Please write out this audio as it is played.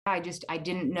I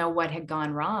didn't know what had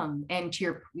gone wrong. And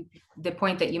to the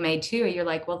point that you made too, you're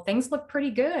like, well, things look pretty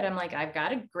good. I'm like, I've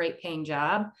got a great paying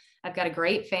job. I've got a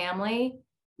great family.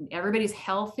 Everybody's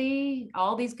healthy.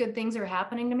 All these good things are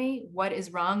happening to me. What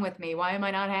is wrong with me? Why am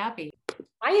I not happy?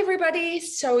 Hi, everybody.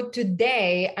 So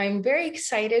today I'm very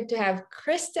excited to have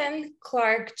Kristen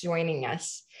Clark joining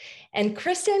us. And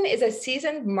Kristen is a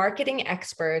seasoned marketing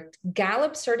expert,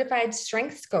 Gallup certified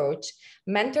strengths coach,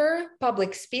 mentor,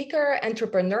 public speaker,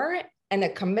 entrepreneur, and a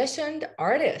commissioned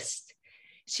artist.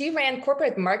 She ran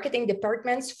corporate marketing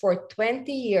departments for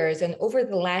 20 years, and over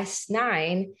the last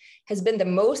 9 has been the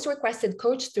most requested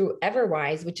coach through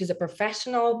Everwise, which is a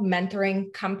professional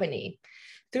mentoring company.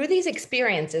 Through these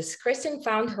experiences, Kristen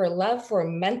found her love for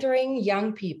mentoring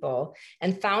young people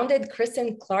and founded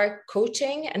Kristen Clark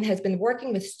Coaching, and has been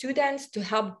working with students to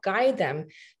help guide them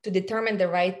to determine the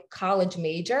right college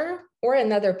major or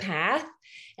another path,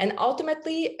 and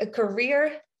ultimately a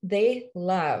career they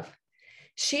love.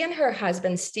 She and her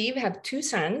husband, Steve, have 2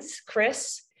 sons,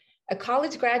 Chris, a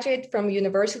college graduate from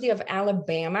University of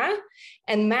Alabama,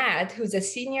 and Matt, who's a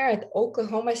senior at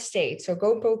Oklahoma State. So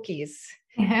go Pokies.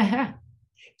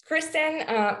 Kristen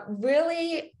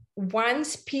really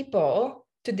wants people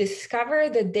to discover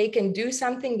that they can do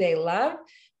something they love,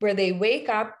 where they wake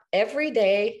up every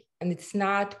day and it's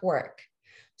not work.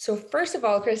 So first of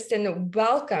all, Kristen,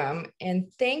 welcome.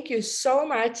 And thank you so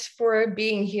much for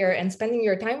being here and spending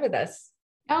your time with us.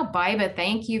 Oh, Biba,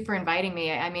 thank you for inviting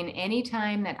me. I mean,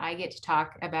 anytime that I get to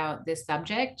talk about this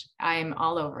subject, I'm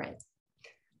all over it.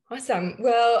 Awesome.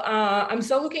 Well, I'm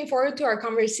so looking forward to our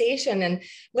conversation. And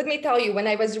let me tell you, when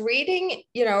I was reading,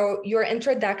 your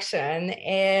introduction,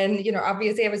 and,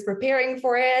 obviously I was preparing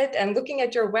for it and looking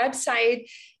at your website,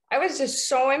 I was just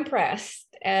so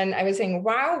impressed. And I was saying,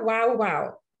 wow, wow,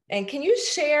 wow. And can you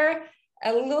share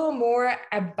a little more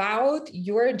about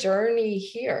your journey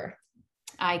here?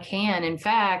 I can. In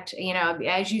fact,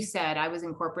 as you said, I was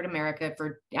in corporate America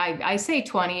for, I say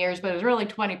 20 years, but it was really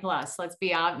 20 plus. Let's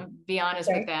be honest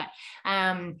with that.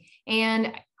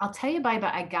 And I'll tell you,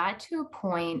 Biba, I got to a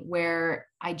point where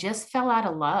I just fell out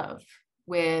of love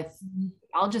with,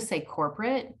 I'll just say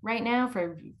corporate right now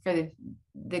for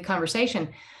the conversation.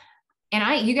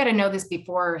 And you got to know this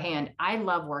beforehand. I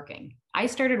love working. I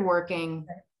started working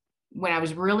when I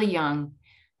was really young.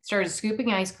 Started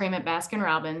scooping ice cream at Baskin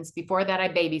Robbins. Before that, I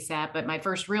babysat, but my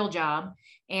first real job,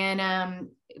 and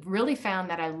really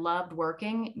found that I loved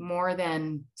working more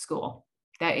than school.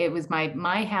 That it was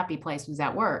my happy place was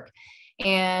at work.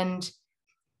 And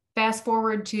fast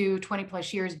forward to 20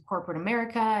 plus years of corporate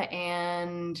America,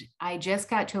 and I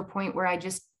just got to a point where I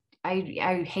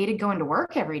hated going to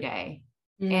work every day,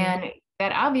 and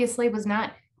that obviously was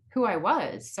not who I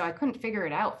was. So I couldn't figure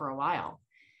it out for a while,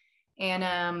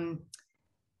 and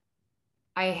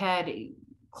I had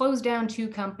closed down 2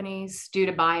 companies due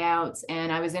to buyouts,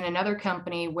 and I was in another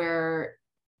company where,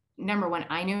 number one,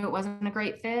 I knew it wasn't a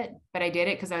great fit, but I did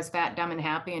it because I was fat, dumb, and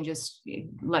happy and just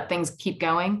let things keep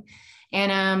going.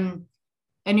 And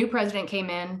a new president came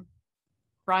in,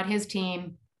 brought his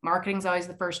team. Marketing's always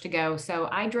the first to go. So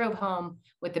I drove home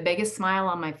with the biggest smile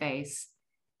on my face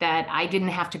that I didn't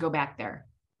have to go back there.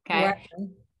 Okay. Wow.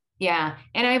 Yeah.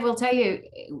 And I will tell you,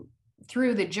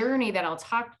 through the journey that I'll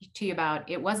talk to you about,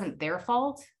 it wasn't their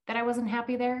fault that I wasn't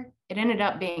happy there. It ended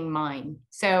up being mine.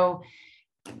 So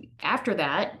after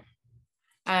that,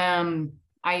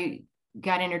 I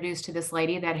got introduced to this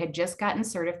lady that had just gotten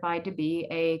certified to be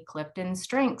a Clifton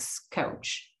Strengths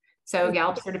coach. So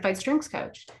Gallup certified strengths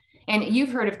coach. And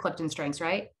you've heard of Clifton Strengths,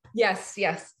 right? Yes.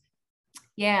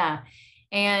 Yeah.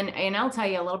 And I'll tell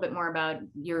you a little bit more about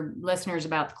your listeners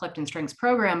about the Clifton Strengths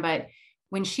program, but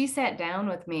when she sat down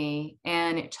with me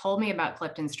and told me about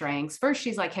Clifton Strengths, first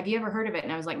she's like, have you ever heard of it?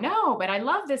 And I was like, no, but I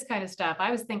love this kind of stuff.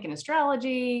 I was thinking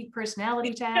astrology,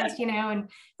 personality test, and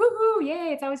woohoo,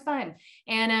 yay, it's always fun.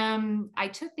 And I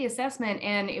took the assessment,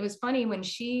 and it was funny when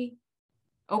she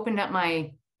opened up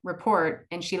my report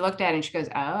and she looked at it and she goes,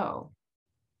 oh,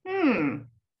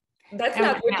 That's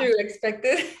not what you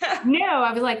expected. No,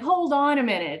 I was like, hold on a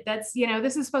minute. That's,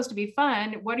 this is supposed to be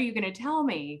fun. What are you going to tell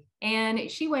me? And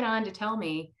she went on to tell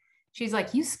me, she's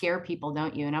like, you scare people,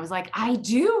 don't you? And I was like, I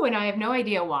do. And I have no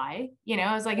idea why.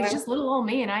 I was like, it's just little old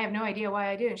me and I have no idea why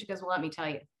I do. And she goes, well, let me tell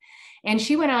you. And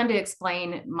she went on to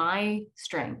explain my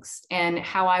strengths and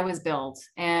how I was built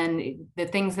and the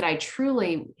things that I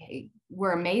truly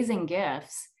were amazing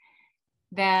gifts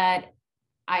that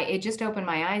it just opened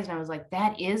my eyes, and I was like,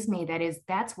 that is me.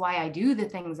 That's why I do the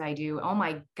things I do. Oh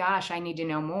my gosh, I need to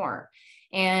know more.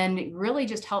 And it really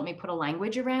just helped me put a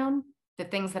language around the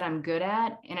things that I'm good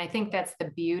at. And I think that's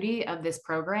the beauty of this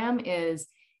program is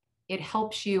it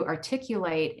helps you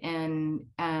articulate and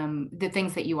the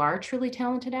things that you are truly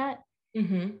talented at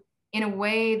Mm-hmm. in a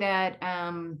way that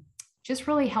just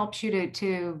really helps you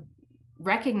to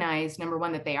recognize, number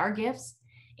one, that they are gifts,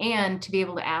 and to be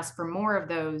able to ask for more of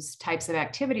those types of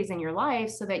activities in your life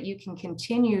so that you can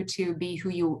continue to be who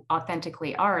you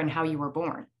authentically are and how you were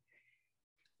born.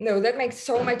 No, that makes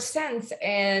so much sense.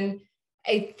 And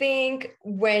I think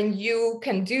when you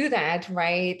can do that,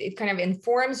 right, it kind of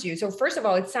informs you. So, first of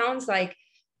all, it sounds like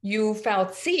you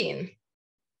felt seen.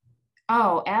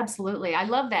 Oh, absolutely. I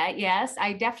love that. Yes,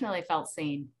 I definitely felt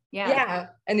seen. Yeah. Yeah.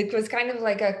 And it was kind of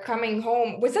like a coming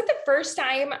home. Was that the first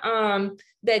time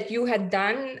that you had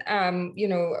done,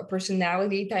 a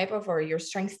personality type of or your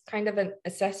strengths kind of an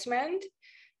assessment?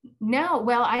 No,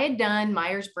 well, I had done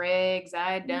Myers-Briggs,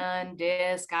 I had done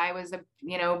DISC, I was a,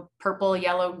 purple,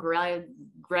 yellow,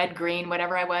 red, green,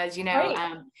 whatever I was,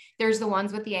 Right. there's the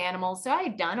ones with the animals. So I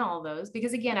had done all those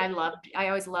because again, I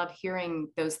always love hearing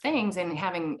those things and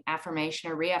having affirmation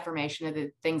or reaffirmation of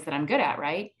the things that I'm good at,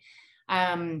 right?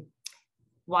 Um,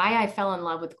 why I fell in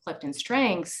love with Clifton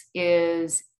Strengths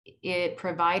is it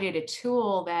provided a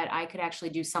tool that I could actually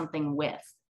do something with.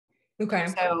 Okay.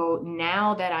 So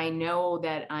now that I know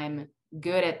that I'm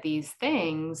good at these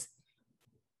things,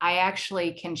 I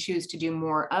actually can choose to do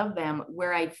more of them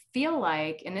where I feel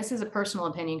like, and this is a personal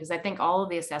opinion, because I think all of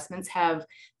the assessments have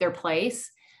their place,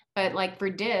 but like for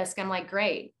DISC, I'm like,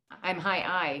 great, I'm high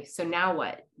I. So now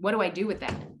what? What do I do with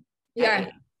that? Yeah.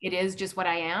 It is just what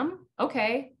I am.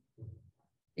 Okay.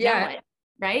 Now Yeah. what?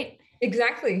 Right?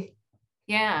 Exactly.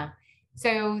 Yeah.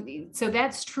 So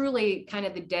that's truly kind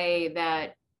of the day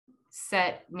that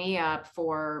set me up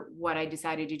for what I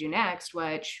decided to do next,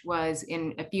 which was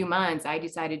in a few months, I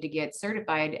decided to get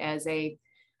certified as a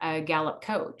Gallup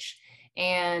coach.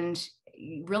 And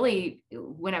really,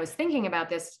 when I was thinking about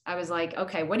this, I was like,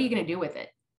 okay, what are you going to do with it?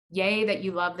 Yay, that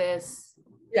you love this.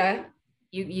 Yeah.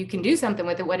 You can do something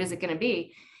with it. What is it going to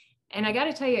be? And I got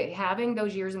to tell you, having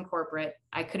those years in corporate,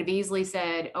 I could have easily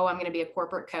said, oh, I'm going to be a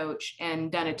corporate coach and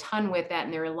done a ton with that.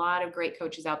 And there are a lot of great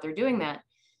coaches out there doing that.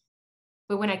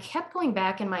 But when I kept going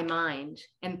back in my mind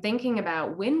and thinking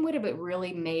about when would have it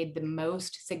really made the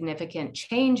most significant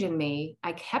change in me,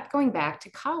 I kept going back to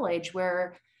college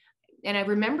and I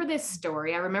remember this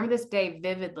story. I remember this day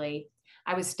vividly.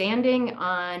 I was standing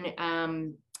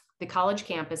on the college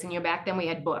campus, and back then we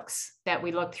had books that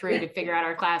we looked through to figure out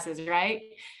our classes, right?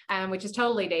 Which is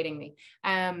totally dating me.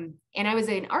 And I was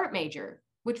an art major,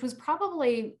 which was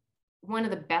probably one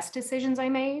of the best decisions I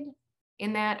made,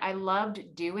 in that I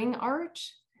loved doing art.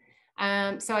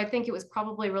 So I think it was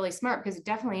probably really smart because it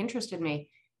definitely interested me.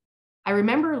 I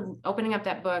remember opening up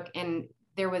that book, and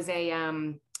there was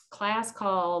a class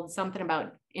called something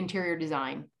about interior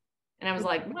design. And I was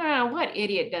like, wow, what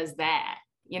idiot does that?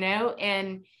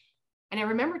 And I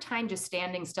remember time just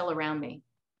standing still around me.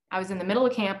 I was in the middle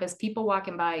of campus, people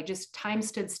walking by, just time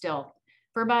stood still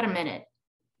for about a minute.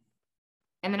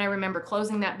 And then I remember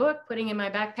closing that book, putting it in my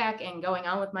backpack and going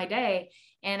on with my day.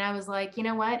 And I was like, you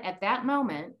know what? At that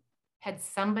moment, had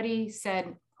somebody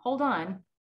said, hold on,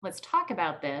 let's talk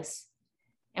about this.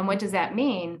 And what does that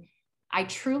mean? I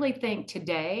truly think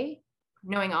today,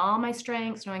 knowing all my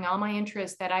strengths, knowing all my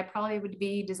interests, that I probably would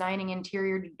be designing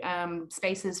interior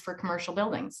spaces for commercial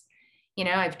buildings.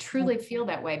 I truly feel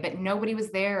that way, but nobody was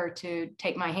there to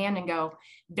take my hand and go,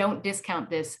 don't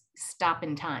discount this, stop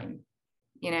in time,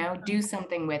 do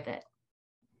something with it.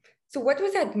 So what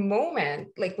was that moment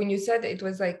like when you said it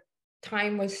was like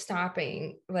time was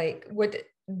stopping? Like what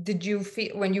did you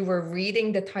feel when you were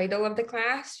reading the title of the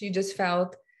class? You just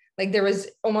felt like there was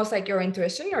almost like your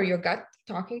intuition or your gut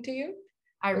talking to you?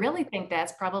 I really think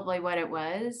that's probably what it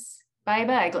was,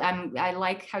 Baiba. I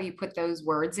like how you put those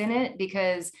words in it,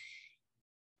 because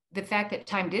the fact that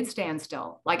time did stand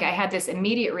still, like I had this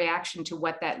immediate reaction to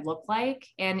what that looked like.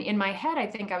 And in my head, I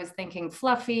think I was thinking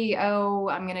fluffy, oh,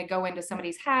 I'm going to go into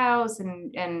somebody's house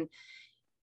and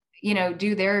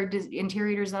do their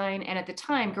interior design. And at the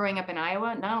time, growing up in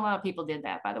Iowa, not a lot of people did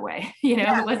that, by the way.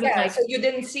 It wasn't like. So you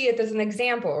didn't see it as an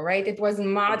example, right? It wasn't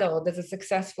modeled as a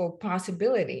successful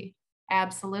possibility.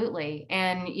 Absolutely.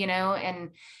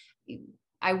 And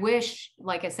I wish,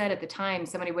 like I said, at the time,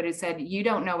 somebody would have said, you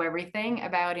don't know everything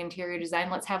about interior design.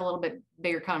 Let's have a little bit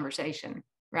bigger conversation.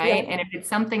 Right. Yeah. And if it's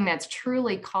something that's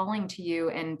truly calling to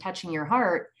you and touching your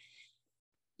heart,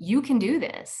 you can do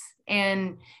this.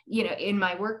 And, in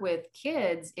my work with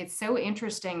kids, it's so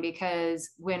interesting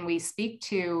because when we speak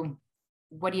to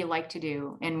what do you like to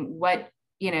do and what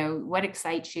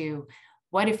excites you,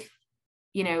 what if,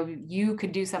 you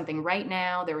could do something right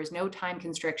now, there was no time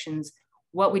constrictions,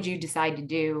 what would you decide to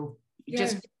do? Yeah.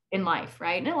 Just in life,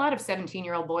 right? And a lot of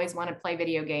 17-year-old boys want to play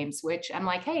video games, which I'm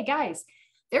like, hey guys,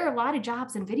 there are a lot of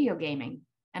jobs in video gaming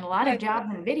and a lot of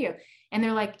jobs in video. And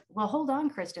they're like, well, hold on,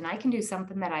 Kristen, I can do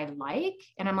something that I like.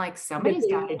 And I'm like, somebody's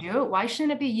got to do it. Why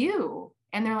shouldn't it be you?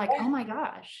 And they're like, oh my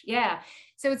gosh. Yeah.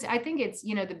 So I think it's,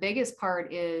 the biggest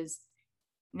part is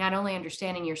not only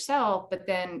understanding yourself, but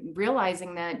then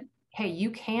realizing that, hey,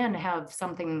 you can have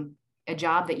a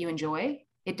job that you enjoy.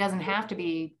 It doesn't have to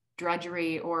be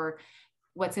drudgery or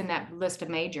what's in that list of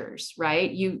majors,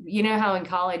 right? You know how in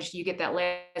college you get that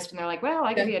list and they're like, well,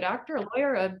 I could be a doctor, a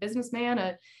lawyer, a businessman,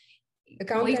 a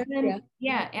policeman.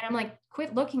 Yeah. And I'm like,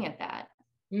 quit looking at that.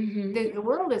 The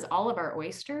world is all of our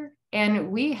oyster.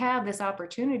 And we have this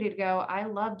opportunity to go, I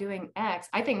love doing X.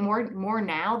 I think more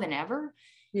now than ever.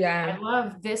 Yeah. I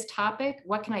love this topic.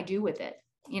 What can I do with it?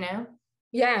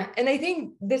 Yeah. And I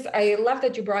think I love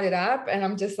that you brought it up. And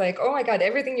I'm just like, oh my God,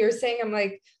 everything you're saying, I'm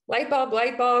like, light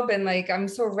bulb. And like, I'm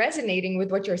so resonating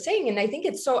with what you're saying. And I think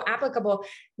it's so applicable.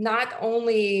 Not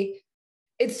only,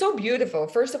 it's so beautiful.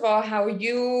 First of all, how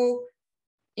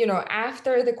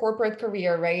after the corporate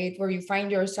career, right, where you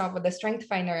find yourself with a strength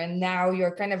finder, and now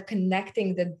you're kind of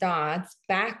connecting the dots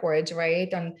backwards,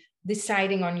 right, on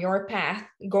deciding on your path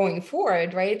going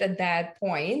forward, right, at that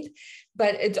point.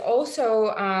 But it's also,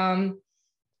 I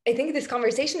think this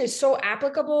conversation is so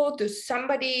applicable to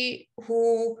somebody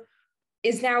who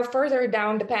is now further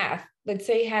down the path, let's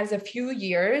say has a few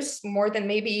years, more than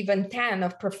maybe even 10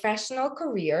 of professional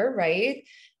career, right?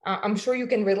 I'm sure you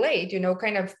can relate,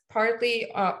 kind of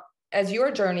partly as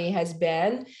your journey has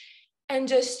been. And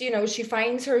just, she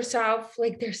finds herself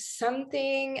like there's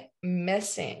something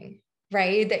missing,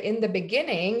 right? In the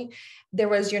beginning, there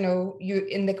was, you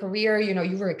in the career,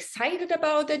 you were excited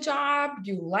about the job,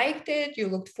 you liked it, you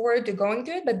looked forward to going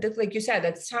to it. But like you said,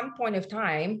 at some point of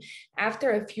time,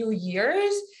 after a few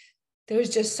years, there's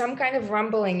just some kind of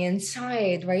rumbling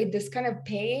inside, right? This kind of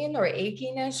pain or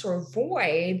achiness or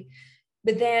void.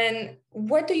 But then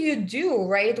what do you do,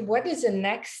 right? What is the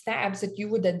next steps that you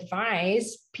would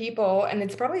advise people? And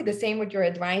it's probably the same what you're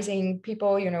advising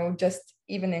people, just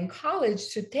even in college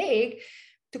to take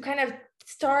to kind of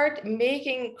start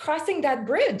crossing that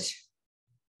bridge.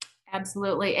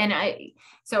 Absolutely. And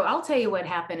so I'll tell you what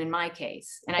happened in my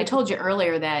case. And I told you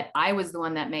earlier that I was the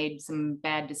one that made some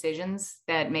bad decisions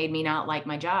that made me not like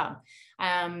my job.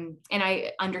 And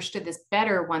I understood this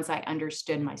better once I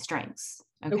understood my strengths.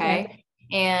 Okay.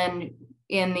 And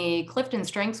in the Clifton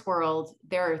Strengths world,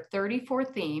 there are 34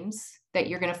 themes that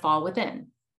you're going to fall within.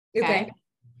 Okay.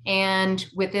 And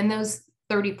within those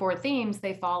 34 themes,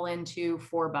 they fall into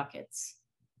 4 buckets.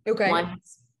 Okay. One,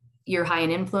 you're high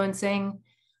in influencing,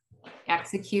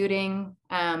 executing,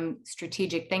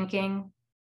 strategic thinking.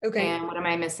 Okay. And what am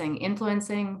I missing?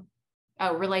 Influencing,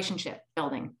 relationship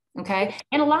building. Okay.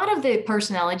 And a lot of the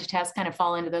personality tests kind of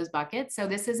fall into those buckets. So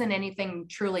this isn't anything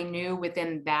truly new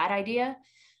within that idea.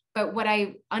 But what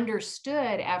I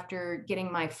understood after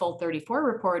getting my full 34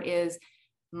 report is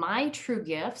my true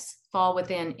gifts fall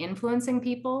within influencing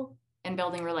people and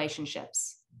building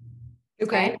relationships.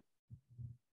 Okay.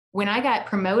 When I got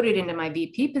promoted into my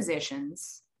VP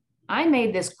positions, I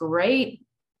made this great,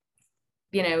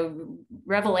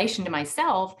 revelation to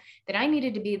myself that I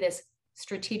needed to be this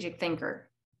strategic thinker.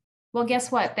 Well,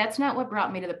 guess what? That's not what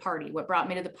brought me to the party. What brought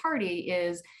me to the party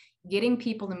is getting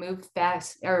people to move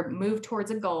fast or move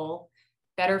towards a goal,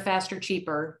 better, faster,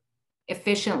 cheaper,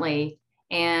 efficiently,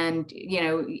 and,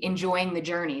 enjoying the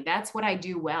journey. That's what I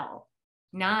do well.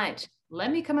 Not let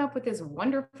me come up with this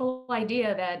wonderful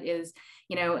idea that is,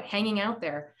 hanging out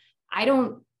there. I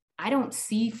don't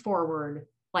see forward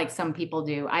like some people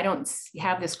do. I don't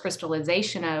have this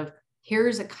crystallization of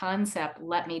here's a concept.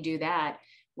 Let me do that.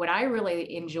 What I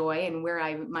really enjoy and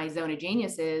where my zone of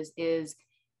genius is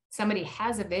somebody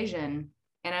has a vision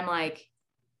and I'm like,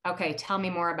 okay, tell me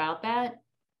more about that.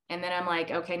 And then I'm like,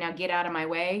 okay, now get out of my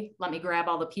way. Let me grab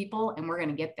all the people and we're going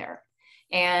to get there.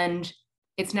 And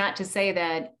it's not to say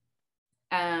that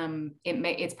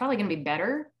it's probably going to be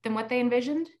better than what they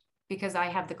envisioned because I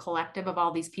have the collective of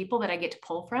all these people that I get to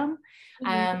pull from.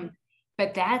 Mm-hmm.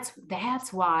 But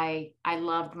that's why I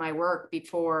loved my work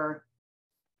before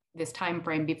this time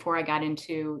frame, before I got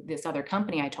into this other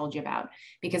company I told you about,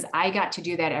 because I got to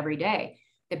do that every day.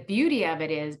 The beauty of it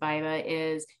is, Baiva,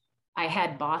 is I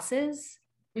had bosses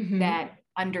mm-hmm. that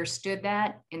understood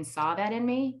that and saw that in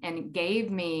me and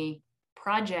gave me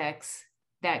projects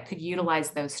that could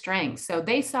utilize those strengths. So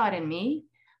they saw it in me.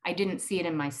 I didn't see it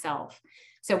in myself.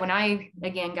 So when I,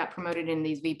 again, got promoted in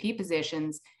these VP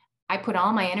positions, I put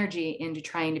all my energy into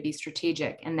trying to be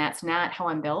strategic, and that's not how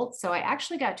I'm built. So I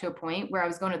actually got to a point where I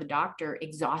was going to the doctor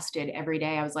exhausted every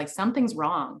day. I was like, something's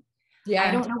wrong. I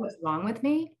Yeah. don't know what's wrong with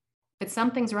me, but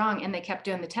something's wrong. And they kept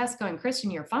doing the test going,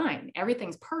 Kristen, you're fine.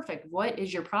 Everything's perfect. What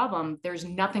is your problem? There's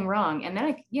nothing wrong. And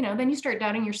then, then you start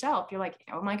doubting yourself. You're like,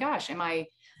 oh my gosh, am I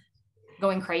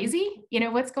going crazy?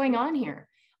 What's going on here?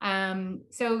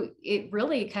 So it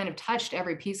really kind of touched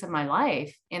every piece of my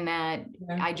life in that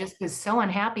Yeah. I just was so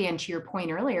unhappy. And to your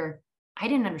point earlier, I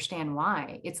didn't understand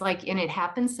why. It's like, and it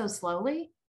happens so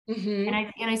slowly. Mm-hmm.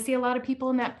 And I see a lot of people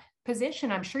in that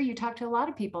position. I'm sure you talk to a lot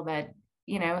of people that,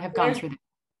 have gone Yeah. through that.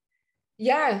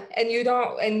 Yeah. And you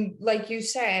don't, and like you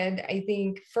said, I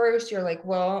think first you're like,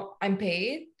 well, I'm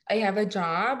paid, I have a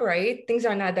job, right? Things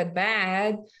are not that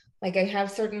bad. Like I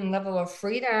have certain level of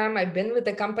freedom. I've been with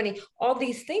the company, all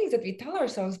these things that we tell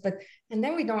ourselves, and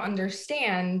then we don't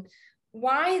understand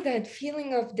why that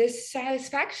feeling of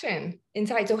dissatisfaction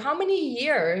inside. So how many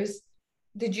years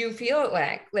did you feel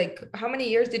like how many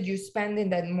years did you spend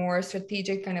in that more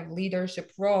strategic kind of leadership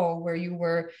role where you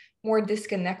were more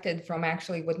disconnected from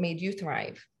actually what made you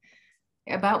thrive?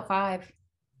 About 5.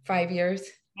 5 years.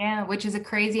 Yeah, which is a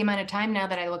crazy amount of time now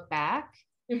that I look back.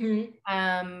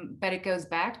 Mm-hmm. But it goes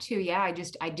back to, yeah,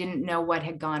 I didn't know what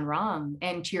had gone wrong.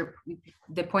 And to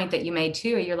the point that you made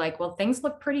too, you're like, well, things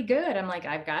look pretty good. I'm like,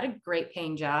 I've got a great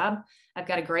paying job. I've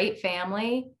got a great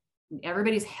family.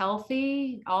 Everybody's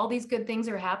healthy. All these good things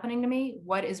are happening to me.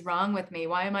 What is wrong with me?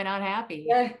 Why am I not happy?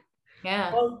 Yeah.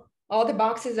 Yeah. All the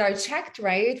boxes are checked,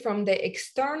 right, from the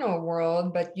external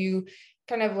world, but you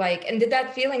kind of like, and did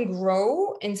that feeling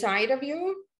grow inside of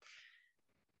you?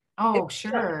 Oh,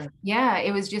 sure. Yeah.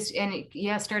 It was just, and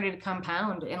started to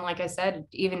compound. And like I said,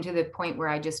 even to the point where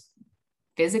I just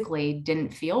physically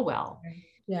didn't feel well.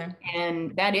 Yeah.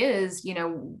 And that is,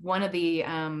 one of the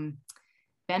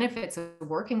benefits of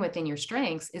working within your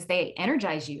strengths is they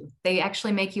energize you. They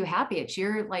actually make you happy.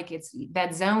 It's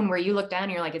that zone where you look down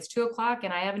and you're like, it's 2 o'clock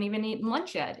and I haven't even eaten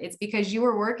lunch yet. It's because you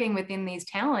were working within these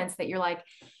talents that you're like,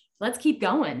 let's keep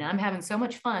going. I'm having so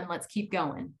much fun. Let's keep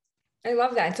going. I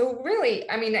love that. So really,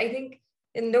 I mean, I think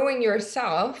in knowing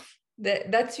yourself,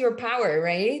 that's your power,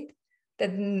 right?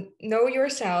 That know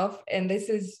yourself, and this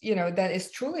is, that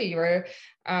is truly your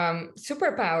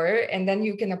superpower, and then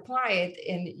you can apply it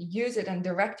and use it and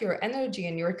direct your energy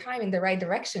and your time in the right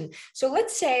direction. So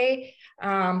let's say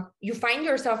you find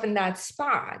yourself in that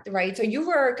spot, right? So you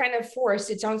were kind of forced.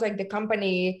 It sounds like the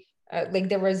company, like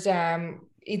there was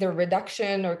either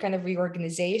reduction or kind of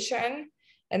reorganization,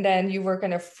 and then you were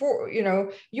kind of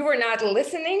you were not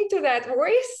listening to that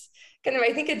voice. Kind of,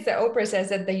 I think it's the Oprah says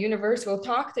that the universe will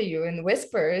talk to you in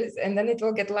whispers, and then it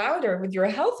will get louder with your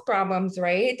health problems,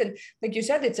 right? And like you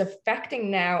said, it's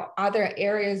affecting now other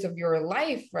areas of your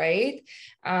life, right?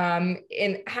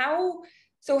 And how,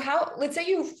 let's say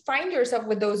you find yourself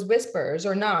with those whispers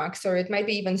or knocks, or it might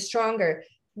be even stronger.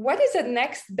 What is the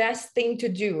next best thing to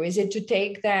do? Is it to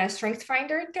take the Strength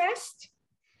Finder test?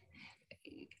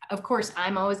 Of course,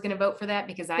 I'm always going to vote for that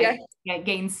because Yeah. I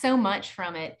gain so much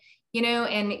from it,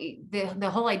 and the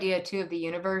whole idea too of the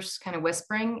universe kind of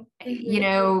whispering,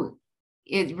 Mm-hmm.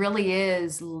 it really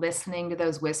is listening to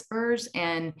those whispers.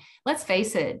 And let's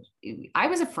face it, I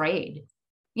was afraid.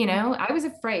 I was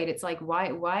afraid. It's like,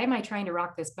 why am I trying to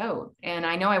rock this boat? And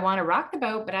I know I want to rock the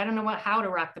boat, but I don't know how to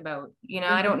rock the boat.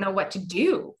 I don't know what to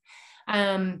do.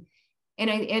 And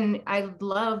I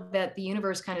love that the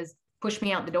universe kind of pushed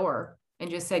me out the door and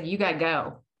just said, you got to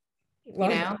go,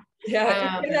 Well,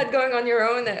 yeah, if you're not going on your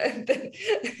own.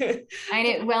 and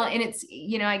it's,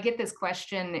 I get this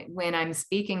question when I'm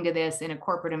speaking to this in a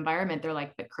corporate environment. They're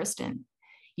like, but Kristen,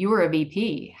 you were a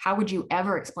VP. How would you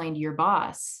ever explain to your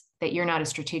boss that you're not a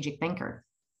strategic thinker?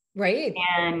 Right.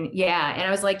 And and I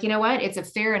was like, you know what? It's a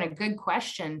fair and a good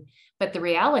question. But the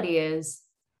reality is,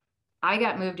 I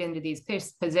got moved into these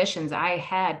positions. I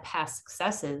had past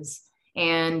successes,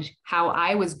 and how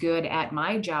I was good at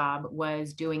my job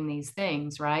was doing these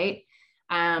things, right?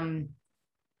 I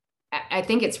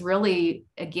think it's really,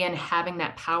 again, having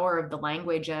that power of the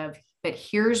language of, but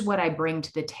here's what I bring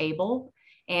to the table.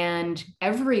 And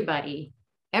everybody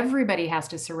has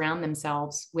to surround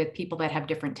themselves with people that have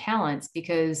different talents,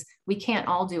 because we can't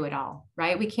all do it all,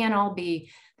 right? We can't all be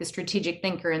the strategic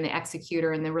thinker and the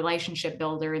executor and the relationship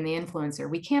builder and the influencer.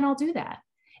 We can't all do that.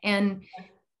 And,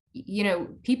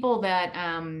 people that,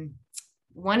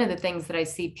 one of the things that I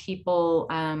see people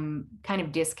kind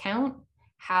of discount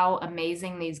how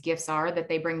amazing these gifts are that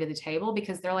they bring to the table,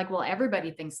 because they're like, well,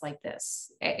 everybody thinks like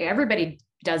this. Everybody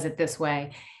does it this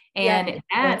way. And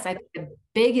that's, I think, the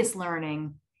biggest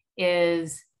learning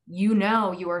is, you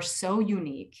are so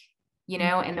unique,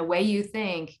 and the way you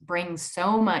think brings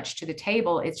so much to the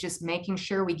table. It's just making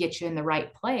sure we get you in the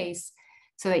right place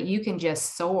so that you can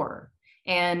just soar.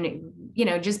 and, you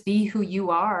know, just be who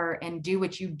you are and do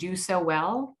what you do so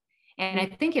well. And I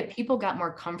think if people got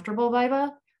more comfortable,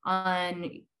 Viva,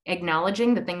 on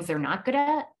acknowledging the things they're not good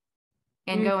at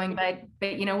and going,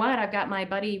 but you know what, I've got my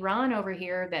buddy Ron over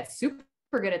here that's super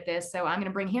good at this, so I'm going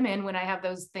to bring him in when I have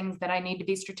those things that I need to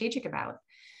be strategic about.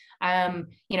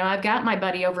 You know, I've got my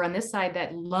buddy over on this side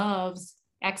that loves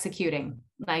executing.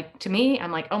 Like, to me,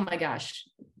 I'm like, oh my gosh,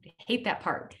 I hate that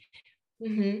part.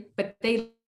 But they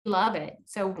love it.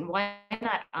 So why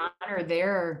not honor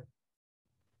their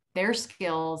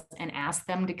skills and ask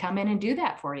them to come in and do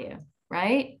that for you,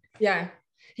 right? Yeah.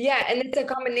 Yeah. And it's a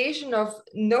combination of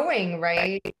knowing,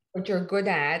 right, what you're good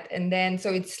at. And then,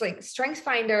 so it's like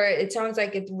StrengthsFinder, it sounds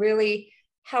like it really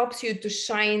helps you to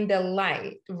shine the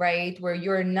light, right? Where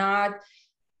you're not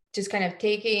just kind of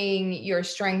taking your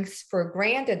strengths for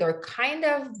granted or kind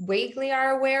of vaguely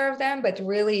are aware of them, but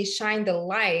really shine the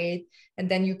light. And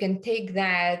then you can take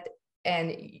that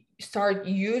and start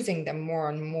using them more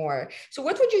and more. So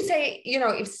what would you say, you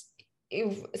know,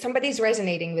 if somebody's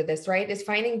resonating with this, right, is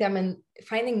finding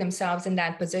themselves in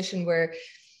that position where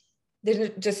they're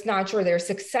just not sure they're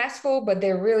successful, but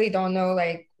they really don't know,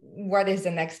 like, what is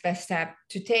the next best step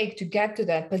to take to get to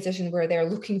that position where they're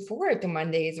looking forward to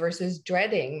Mondays versus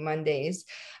dreading Mondays.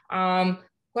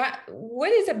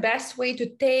 What is the best way to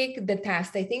take the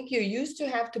test? I think you used to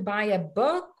have to buy a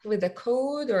book with a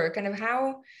code, or kind of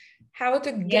how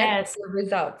to get the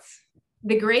results.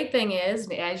 The great thing is,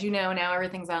 as you know, now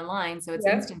everything's online, so it's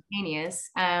instantaneous.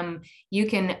 You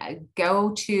can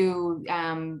go to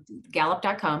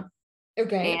Gallup.com.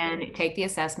 Okay. And take the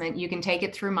assessment. You can take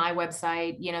it through my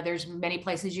website. You know, there's many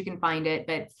places you can find it,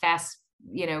 but fast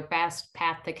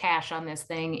path to cash on this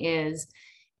thing is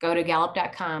go to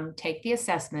Gallup.com, take the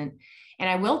assessment. And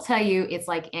I will tell you, it's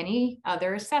like any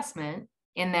other assessment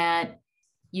in that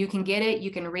you can get it,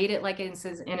 you can read it like it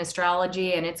says in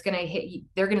astrology, and it's going to hit you.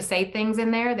 They're going to say things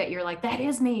in there that you're like, that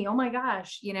is me. Oh my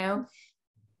gosh, you know,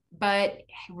 but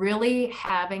really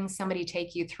having somebody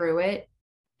take you through it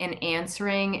and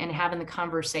answering and having the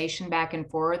conversation back and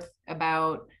forth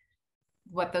about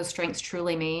what those strengths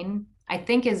truly mean, I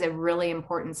think is a really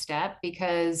important step,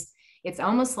 because it's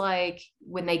almost like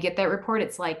when they get that report,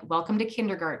 it's like, welcome to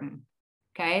kindergarten.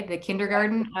 Okay. The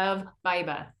kindergarten of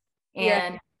Viva,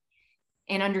 and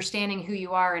understanding who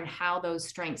you are and how those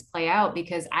strengths play out.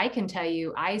 Because I can tell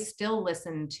you, I still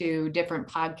listen to different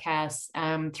podcasts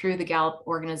through the Gallup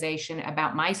organization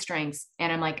about my strengths.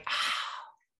 And I'm like,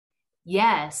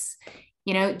 yes,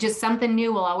 you know, just something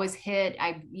new will always hit.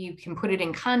 You can put it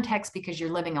in context because you're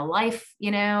living a life,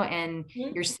 you know, and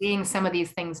you're seeing some of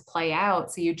these things play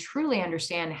out. So you truly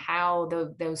understand how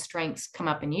those strengths come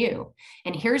up in you.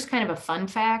 And here's kind of a fun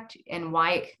fact and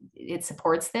why it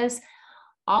supports this.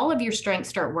 All of your strengths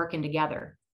start working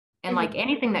together. And like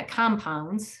anything that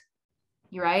compounds,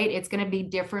 you're right, it's going to be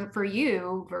different for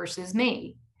you versus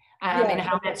me, and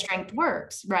how that strength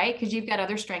works, right? Because you've got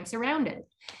other strengths around it.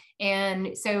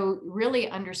 And so really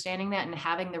understanding that and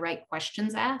having the right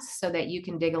questions asked so that you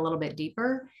can dig a little bit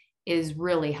deeper is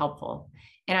really helpful.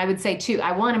 And I would say too,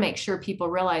 I want to make sure people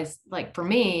realize, like for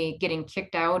me, getting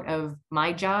kicked out of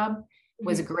my job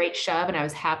was a great shove, and I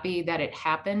was happy that it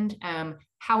happened.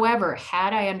 However,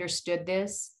 had I understood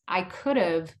this, I could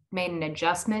have made an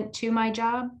adjustment to my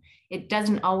job. It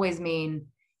doesn't always mean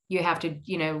you have to,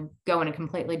 you know, go in a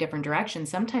completely different direction.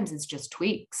 Sometimes it's just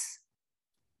tweaks.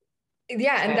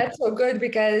 Yeah, and that's so good,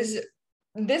 because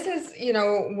this is, you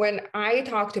know, when I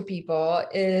talk to people,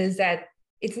 is that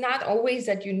it's not always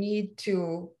that you need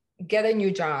to get a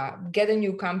new job, get a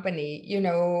new company, you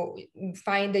know,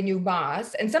 find a new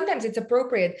boss. And sometimes it's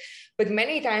appropriate, but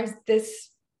many times this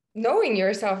knowing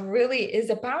yourself really is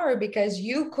a power, because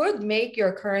you could make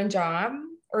your current job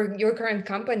or your current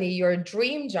company your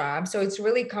dream job. So it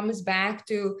really comes back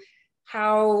to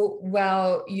how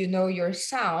well you know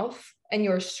yourself and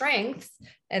your strengths,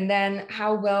 and then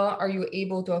how well are you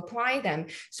able to apply them.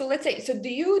 So let's say, so do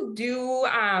you do,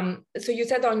 so you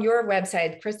said on your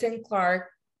website, Kristen Clark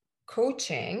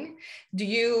Coaching,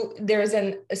 there's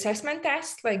an assessment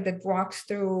test like that walks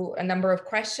through a number of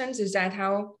questions? Is that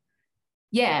how?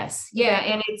 Yes. Yeah.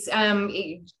 And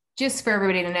it's, just for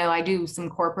everybody to know, I do some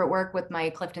corporate work with my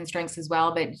Clifton Strengths as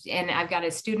well, and I've got a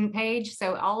student page.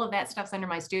 So all of that stuff's under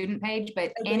my student page,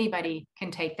 but anybody can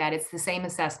take that. It's the same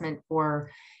assessment for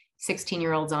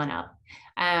 16-year-olds on up.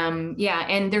 Yeah,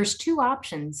 and there's two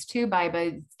options too,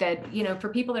 Baiba, that, you know, for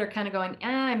people that are kind of going,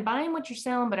 I'm buying what you're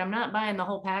selling, but I'm not buying the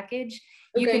whole package.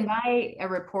 You Okay. can buy a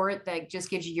report that just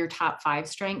gives you your top 5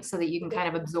 strengths so that you can Okay.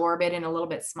 kind of absorb it in a little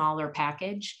bit smaller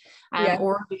package. Yeah.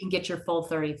 Or you can get your full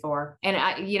 34. And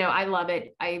I, you know, I love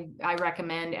it. I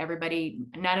recommend everybody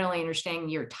not only understanding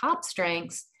your top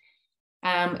strengths,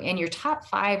 and your top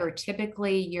 5 are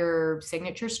typically your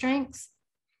signature strengths,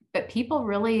 but people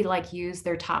really like use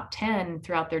their top 10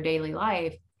 throughout their daily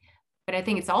life. But I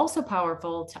think it's also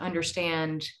powerful to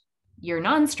understand your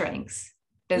non-strengths,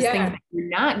 those things Yeah. that you're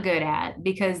not good at,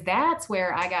 because that's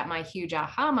where I got my huge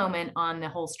aha moment on the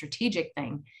whole strategic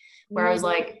thing, where I was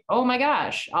like, oh my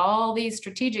gosh, all these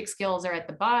strategic skills are at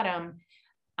the bottom.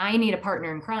 I need a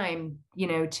partner in crime, you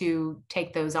know, to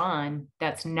take those on.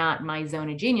 That's not my zone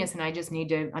of genius. And I just need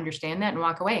to understand that and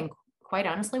walk away. And quite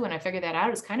honestly, when I figured that out,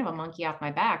 it was kind of a monkey off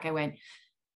my back. I went,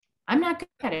 I'm not good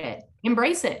at it.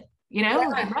 Embrace it, you know,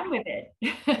 Yeah. run with it.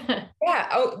 Yeah.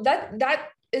 Oh, that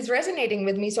is resonating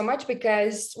with me so much,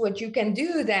 because what you can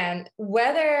do then,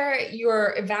 whether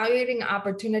you're evaluating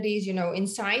opportunities, you know,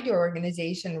 inside your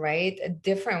organization, right?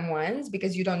 Different ones,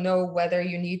 because you don't know whether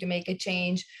you need to make a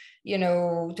change, you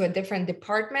know, to a different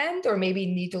department, or maybe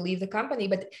need to leave the company.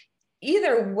 But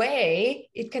either way,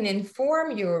 it can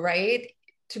inform you, right?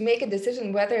 To make a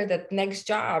decision whether that next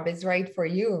job is right for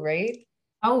you, right?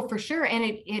 Oh, for sure. And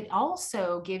it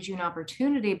also gives you an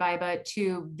opportunity, Baiba,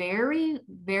 to very,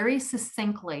 very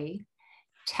succinctly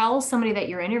tell somebody that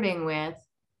you're interviewing with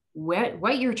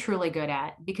what you're truly good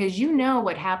at, because you know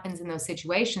what happens in those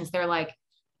situations. They're like,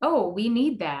 oh, we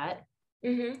need that.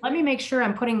 Mm-hmm. Let me make sure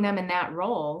I'm putting them in that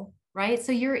role, right?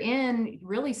 So you're in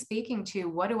really speaking to,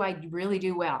 what do I really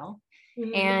do well?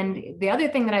 Mm-hmm. And the other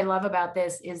thing that I love about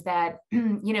this is that,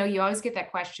 you know, you always get that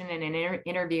question in an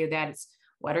interview that it's,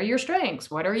 what are your strengths?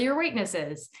 What are your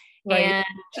weaknesses? Right.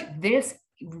 And this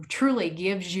truly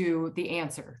gives you the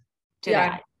answer to Yeah.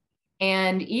 that.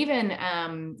 And even,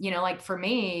 you know, like for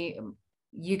me,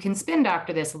 you can spin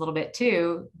doctor this a little bit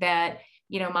too, that,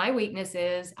 you know, my weakness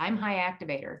is I'm high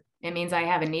activator. It means I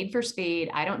have a need for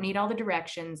speed. I don't need all the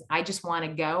directions. I just want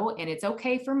to go. And it's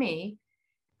okay for me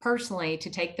personally to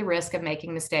take the risk of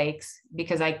making mistakes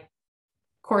because I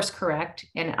course correct.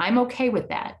 And I'm okay with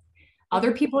that.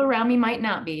 Other people around me might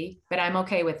not be, but I'm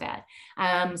okay with that.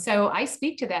 So I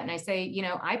speak to that and I say, you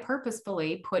know, I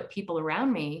purposefully put people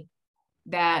around me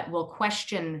that will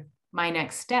question my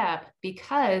next step,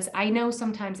 because I know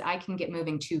sometimes I can get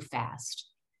moving too fast,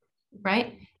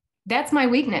 right? That's my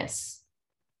weakness.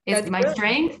 It's That's my good.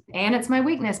 strength and it's my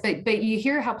weakness. But you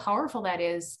hear how powerful that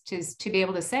is to be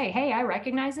able to say, hey, I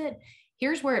recognize it.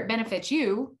 Here's where it benefits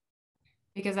you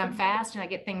because I'm fast and I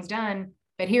get things done.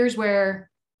 But here's where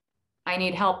I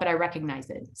need help, but I recognize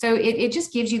it. So it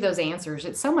just gives you those answers.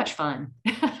 It's so much fun.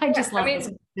 I Yeah, just love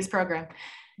this program.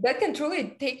 that can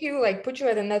truly take you, like, put you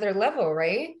at another level,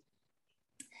 right?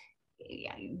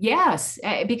 Yes,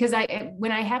 because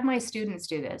when I have my students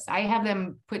do this, I have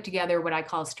them put together what I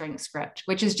call strength script,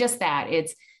 which is just that.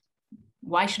 It's,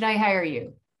 why should I hire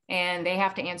you? And they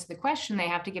have to answer the question. They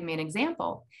have to give me an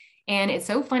example. And it's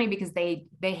so funny because they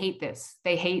hate this.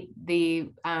 They hate the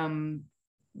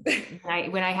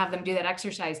when I have them do that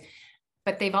exercise.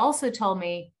 But they've also told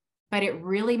me, but it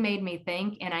really made me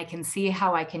think, and I can see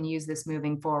how I can use this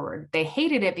moving forward. They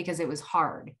hated it because it was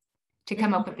hard to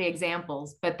come up with the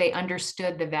examples, but they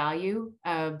understood the value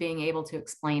of being able to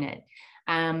explain it.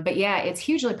 But yeah, it's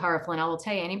hugely powerful. And I will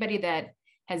tell you, anybody that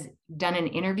has done an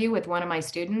interview with one of my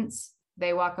students,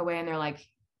 they walk away and they're like,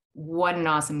 what an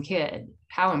awesome kid.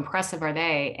 How impressive are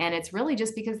they? And it's really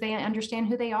just because they understand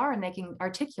who they are and they can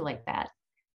articulate that.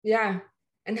 Yeah.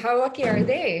 And how lucky are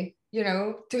they, you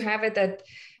know, to have it at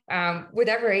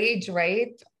whatever age,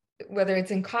 right? Whether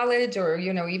it's in college or,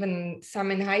 you know, even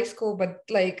some in high school, but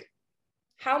like,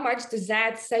 how much does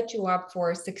that set you up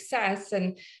for success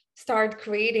and start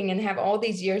creating and have all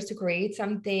these years to create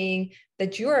something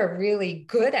that you're really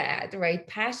good at, right?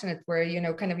 Passionate, where, you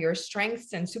know, kind of your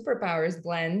strengths and superpowers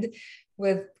blend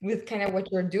with kind of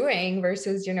what you're doing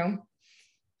versus, you know,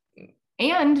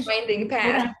 And finding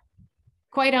path.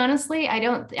 quite honestly,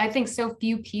 I think so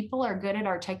few people are good at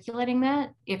articulating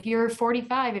that. If you're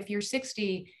 45, if you're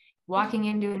 60, walking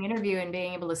into an interview and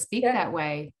being able to speak that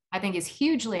way, I think is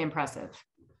hugely impressive.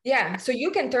 Yeah, so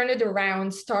you can turn it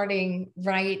around starting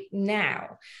right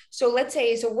now. So let's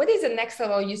say, so what is the next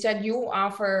level? You said you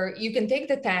offer, you can take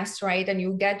the test, right? And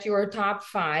you get your top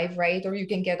 5, right? Or you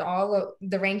can get all of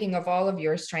the ranking of all of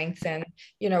your strengths and,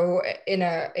 you know, in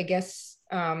a, I guess,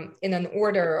 in an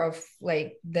order of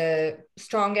like the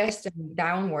strongest and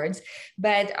downwards.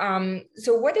 But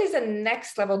so what is the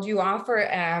next level? Do you offer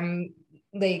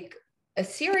like a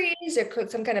series or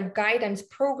some kind of guidance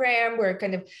program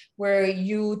where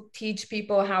you teach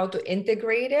people how to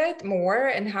integrate it more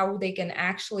and how they can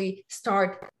actually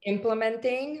start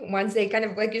implementing once they kind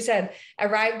of, like you said,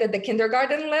 arrived at the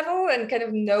kindergarten level and kind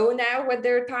of know now what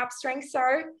their top strengths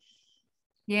are?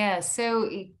 Yeah. So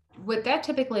what that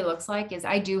typically looks like is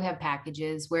I do have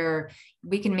packages where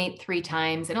we can meet 3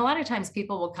 times. And a lot of times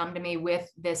people will come to me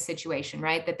with this situation,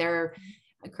 right? That they're,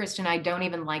 Kristen, I don't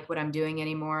even like what I'm doing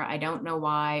anymore. I don't know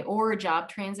why. Or a job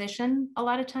transition, a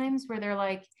lot of times where they're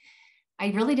like, I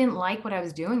really didn't like what I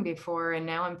was doing before. And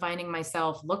now I'm finding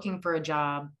myself looking for a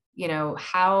job. You know,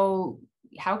 how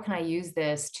can I use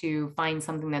this to find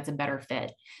something that's a better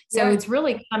fit? So Yeah. it's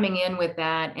really coming in with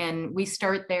that. And we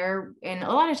start there. And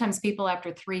a lot of times people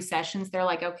after 3 sessions, they're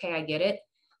like, okay, I get it.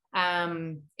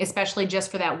 Especially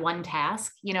just for that one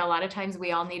task. You know, a lot of times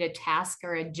we all need a task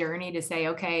or a journey to say,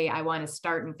 okay, I want to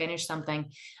start and finish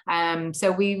something.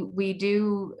 So we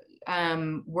do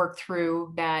work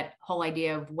through that whole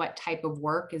idea of what type of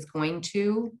work is going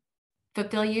to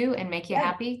fulfill you and make you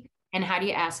happy. And how do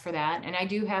you ask for that? And I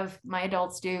do have my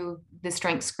adults do the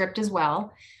strength script as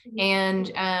well. And,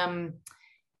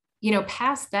 you know,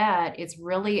 past that, it's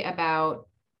really about,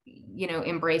 you know,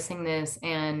 embracing this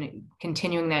and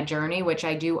continuing that journey, which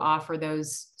I do offer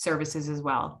those services as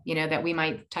well, you know, that we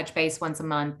might touch base once a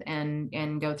month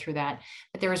and go through that.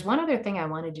 But there was one other thing I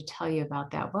wanted to tell you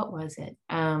about that. What was it?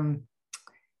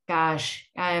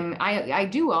 I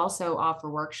do also offer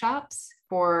workshops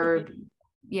for,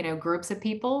 you know, groups of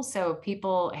people. So if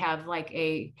people have like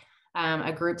a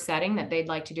group setting that they'd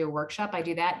like to do a workshop, I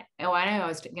do that. Oh, I know I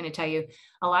was going to tell you,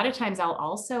 a lot of times I'll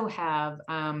also have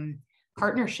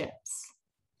partnerships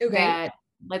that,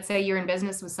 let's say you're in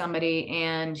business with somebody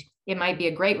and it might be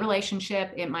a great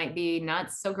relationship. It might be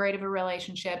not so great of a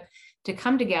relationship, to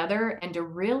come together and to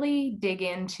really dig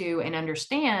into and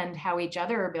understand how each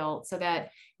other are built, so that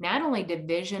not only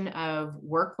division of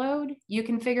workload you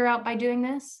can figure out by doing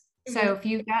this. So if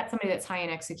you've got somebody that's high in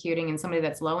executing and somebody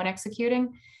that's low in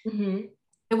executing,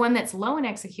 the one that's low in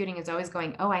executing is always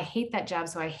going, oh, I hate that job,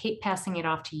 so I hate passing it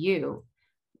off to you.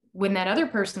 When that other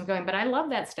person's going, but I love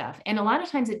that stuff. And a lot of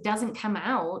times it doesn't come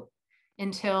out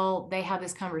until they have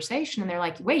this conversation and they're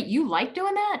like, wait, you like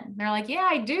doing that? And they're like, yeah,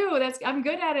 I do. I'm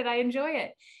good at it. I enjoy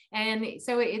it. And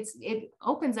so it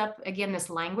opens up again, this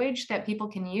language that people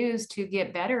can use to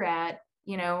get better at,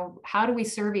 you know, how do we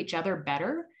serve each other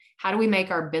better? How do we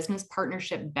make our business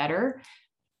partnership better?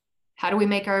 How do we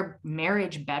make our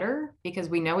marriage better because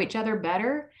we know each other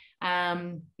better? So,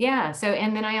 and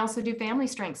then I also do family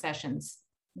strength sessions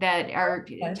that are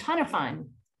a ton of fun.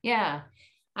 Yeah.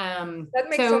 That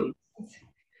makes sense.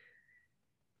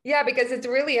 Yeah, because it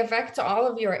really affects all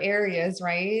of your areas,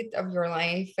 right, of your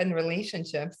life and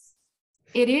relationships.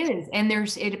 It is. And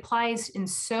it applies in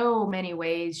so many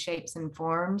ways, shapes, and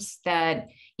forms that,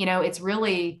 you know, it's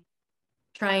really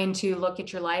trying to look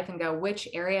at your life and go, which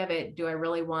area of it do I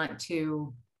really want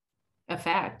to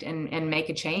affect and make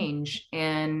a change?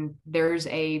 And there's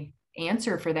a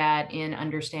answer for that in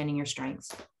understanding your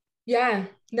strengths. Yeah,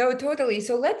 no, totally.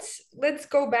 So let's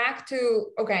go back to,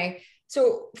 okay.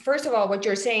 So first of all, what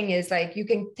you're saying is like, you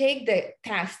can take the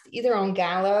test either on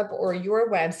Gallup or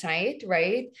your website,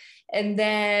 right? And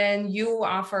then you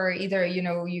offer either, you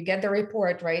know, you get the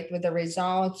report, right, with the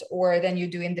results, or then you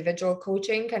do individual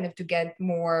coaching kind of to get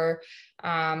more,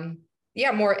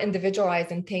 more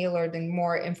individualized and tailored and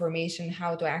more information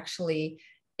how to actually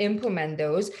implement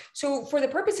those. So for the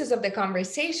purposes of the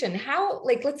conversation, how,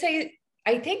 like, let's say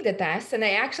I take the test and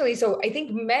I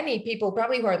think many people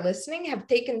probably who are listening have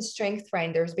taken strength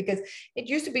finders because it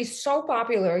used to be so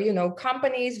popular, you know,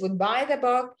 companies would buy the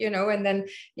book, you know, and then,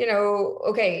 you know,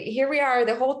 okay, here we are,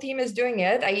 the whole team is doing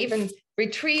it. I even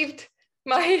retrieved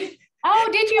my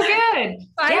did you? Good.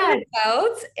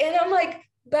 results. And I'm like,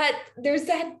 but there's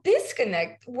that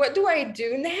disconnect. What do I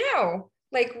do now?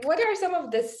 Like, what are some of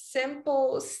the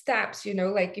simple steps, you know,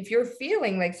 like if you're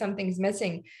feeling like something's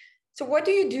missing? So what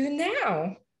do you do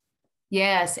now?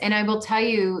 Yes. And I will tell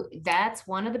you, that's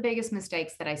one of the biggest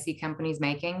mistakes that I see companies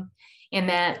making, in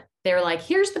that they're like,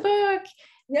 here's the book.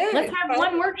 Yeah, let's have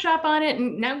one workshop on it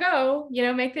and now go, you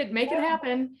know, make it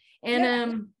happen.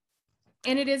 And,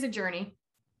 and it is a journey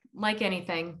like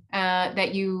anything,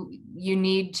 that you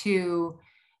need to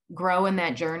grow in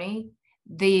that journey.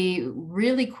 The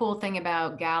really cool thing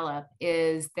about Gallup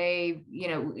is they, you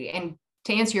know, and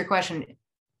to answer your question,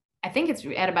 I think it's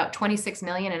at about 26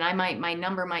 million, and my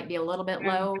number might be a little bit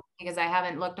low because I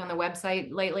haven't looked on the website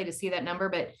lately to see that number,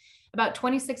 but About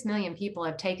 26 million people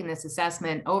have taken this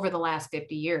assessment over the last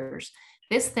 50 years.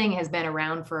 This thing has been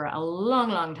around for a long,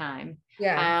 long time.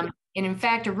 Yeah. And in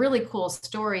fact, a really cool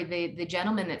story, the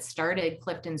gentleman that started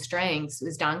Clifton Strengths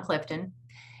was Don Clifton.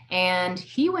 And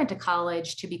he went to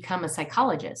college to become a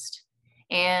psychologist.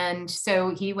 And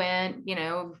so he went, you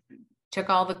know, took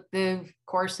all the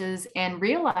courses and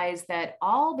realized that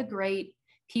all the great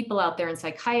people out there in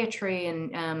psychiatry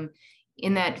and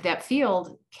in that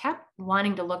field kept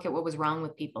wanting to look at what was wrong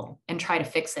with people and try to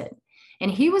fix it. And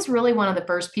he was really one of the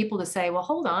first people to say, well,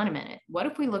 hold on a minute. What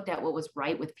if we looked at what was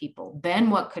right with people?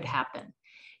 Then what could happen?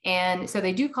 And so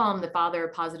they do call him the father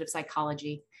of positive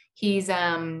psychology. He's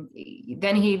then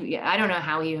I don't know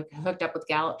how he hooked up with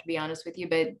Gallup, to be honest with you,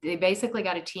 but they basically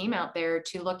got a team out there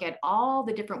to look at all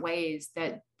the different ways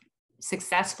that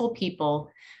successful people,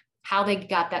 how they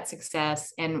got that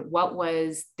success and what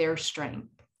was their strength.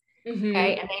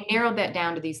 Okay. And they narrowed that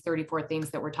down to these 34 themes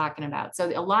that we're talking about.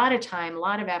 So a lot of time, a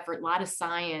lot of effort, a lot of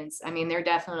science. I mean, they're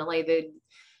definitely the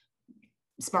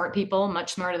smart people,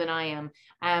 much smarter than I am,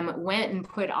 went and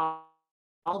put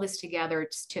all this together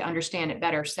to understand it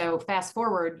better. So fast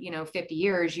forward, you know, 50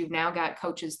 years, you've now got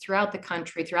coaches throughout the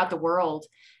country, throughout the world,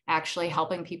 actually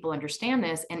helping people understand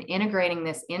this and integrating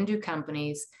this into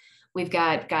companies. We've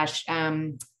got,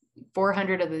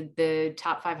 400 of the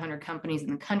top 500 companies in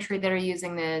the country that are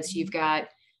using this. You've got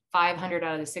 500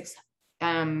 out of the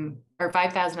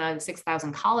 5,000 out of the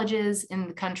 6,000 colleges in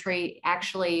the country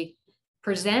actually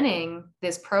presenting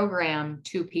this program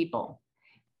to people.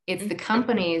 It's the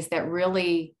companies that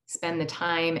really spend the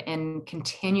time and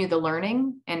continue the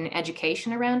learning and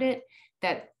education around it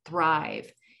that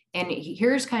thrive. And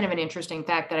here's kind of an interesting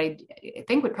fact that I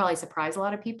think would probably surprise a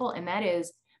lot of people. And that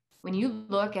is, when you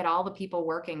look at all the people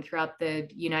working throughout the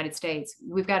United States,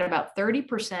 we've got about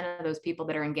 30% of those people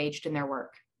that are engaged in their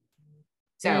work.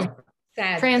 So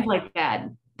translate that.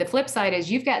 The flip side is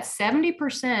you've got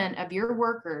 70% of your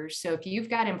workers. So if you've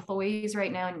got employees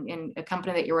right now in a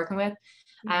company that you're working with,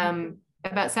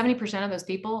 about 70% of those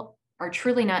people are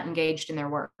truly not engaged in their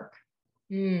work.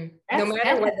 No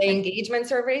matter what the engagement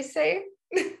surveys say.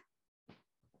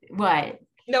 What?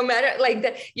 No matter like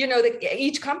that, you know,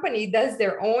 each company does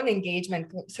their own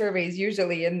engagement surveys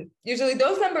usually, and usually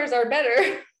those numbers are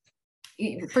better.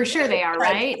 For sure they are,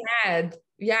 right? Sad.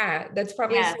 Yeah, that's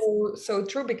probably so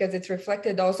true, because it's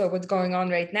reflected also what's going on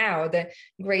right now, the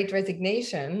Great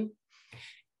Resignation.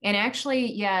 And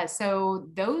actually, yeah, so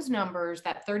those numbers,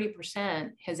 that 30%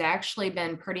 has actually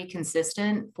been pretty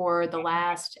consistent for the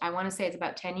last, I want to say it's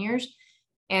about 10 years.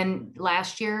 And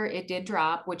last year it did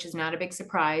drop, which is not a big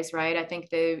surprise, right? I think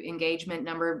the engagement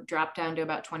number dropped down to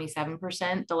about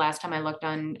 27% the last time I looked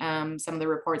on some of the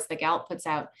reports that Gallup puts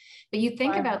out. But you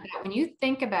think about that, when you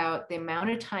think about the amount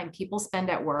of time people spend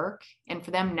at work and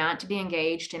for them not to be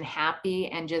engaged and happy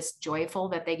and just joyful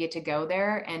that they get to go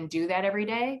there and do that every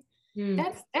day,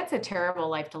 that's a terrible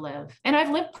life to live. And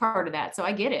I've lived part of that. So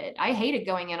I get it. I hated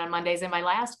going in on Mondays in my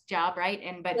last job, right?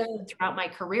 But throughout my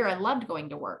career, I loved going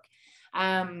to work.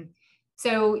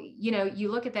 So, you know, you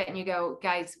look at that and you go,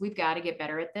 guys, we've got to get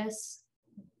better at this.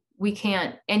 We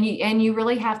can't, and you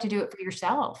really have to do it for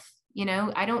yourself. You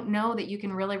know, I don't know that you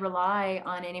can really rely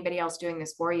on anybody else doing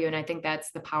this for you. And I think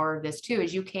that's the power of this too,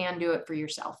 is you can do it for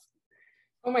yourself.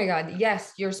 Oh my God.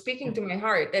 Yes. You're speaking to my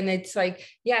heart. And it's like,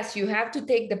 yes, you have to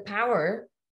take the power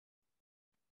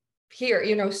here,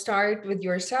 you know, start with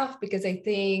yourself, because I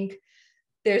think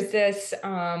there's this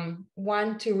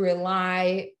want to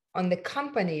rely on the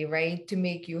company, right, to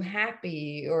make you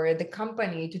happy, or the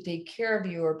company to take care of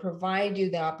you or provide you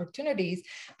the opportunities.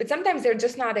 But sometimes they're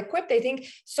just not equipped. I think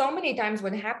so many times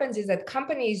what happens is that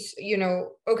companies, you know,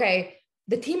 okay,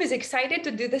 the team is excited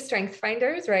to do the strength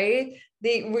finders, right?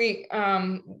 We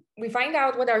find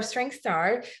out what our strengths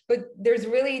are, but there's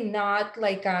really not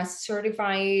like a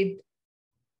certified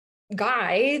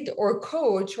guide or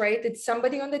coach, right? It's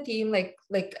somebody on the team, like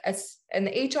as an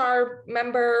HR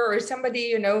member or somebody,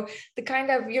 you know, the kind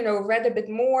of, you know, read a bit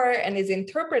more and is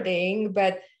interpreting,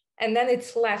 and then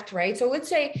it's left, right? So let's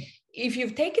say if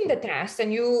you've taken the test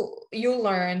and you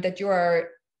learn that you are,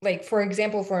 like, for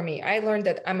example, for me, I learned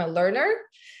that I'm a learner,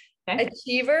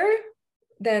 achiever,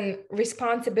 then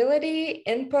responsibility,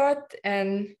 input,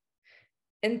 and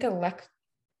intellection.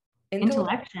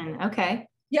 Okay.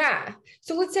 Yeah.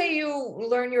 So let's say you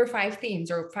learn your 5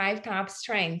 themes or 5 top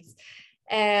strengths,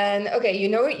 and okay, you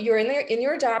know, you're in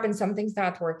your job and something's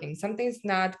not working. Something's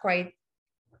not quite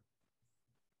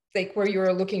like where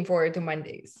you're looking forward to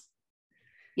Mondays.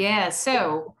 Yeah.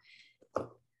 So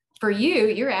for you,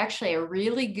 you're actually a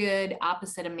really good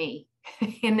opposite of me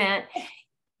in that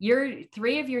your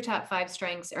 3 of your top 5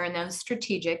 strengths are in those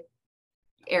strategic,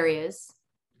 areas,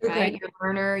 right? Okay. Your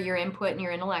learner, your input, and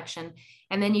your intellection.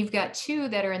 And then you've got 2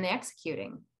 that are in the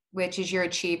executing, which is your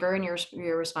achiever and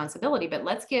your responsibility. But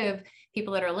let's give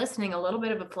people that are listening a little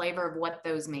bit of a flavor of what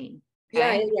those mean.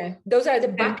 Yeah, Okay. yeah. Those are the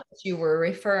buckets you were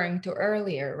referring to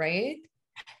earlier, right?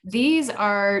 These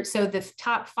are, so the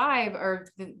top 5 are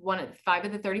 5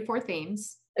 of the 34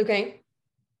 themes. Okay.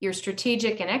 Your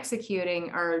strategic and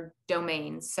executing are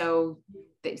domains. So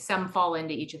some fall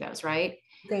into each of those, right?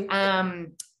 Okay.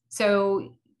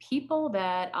 So people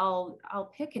that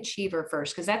I'll pick achiever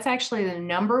first, because that's actually the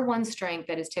number 1 strength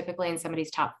that is typically in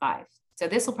somebody's top 5. So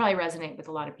this will probably resonate with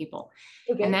a lot of people.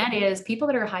 Okay. And that is, people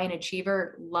that are high in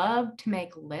achiever love to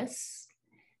make lists.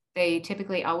 They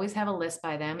typically always have a list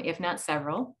by them, if not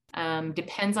several.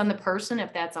 Depends on the person,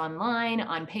 if that's online,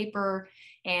 on paper,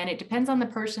 and it depends on the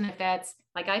person if that's,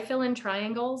 like, I fill in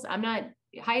triangles. I'm not,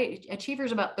 high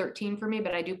achievers about 13 for me,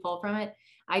 but I do pull from it.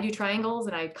 I do triangles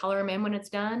and I color them in when it's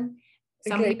done.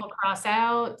 Some Okay. people cross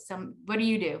out, what do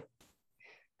you do?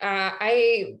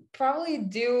 I probably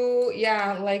do,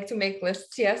 yeah, like to make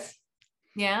lists. Yes.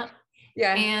 Yeah.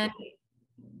 Yeah. And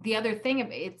the other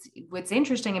thing, what's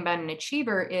interesting about an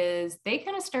achiever is they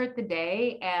kind of start the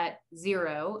day at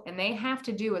 0 and they have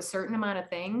to do a certain amount of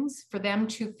things for them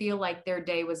to feel like their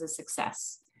day was a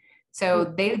success.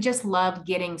 So they just love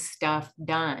getting stuff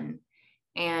done.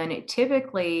 And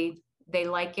typically they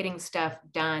like getting stuff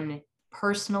done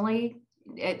personally.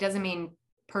 It doesn't mean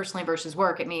personally versus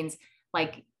work. It means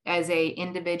like as a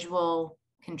individual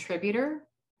contributor,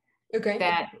 Okay.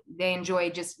 that they enjoy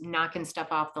just knocking stuff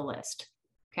off the list.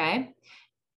 Okay.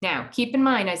 Now, keep in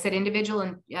mind, I said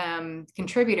individual and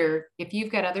contributor. If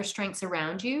you've got other strengths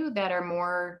around you that are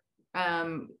more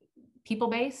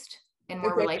people-based and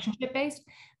more relationship-based,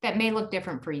 that may look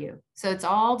different for you. So it's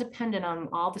all dependent on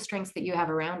all the strengths that you have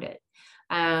around it.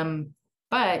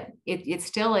 But it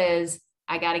still is,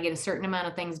 I got to get a certain amount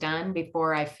of things done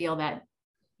before I feel that,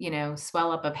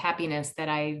 swell up of happiness that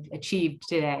I achieved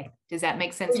today. Does that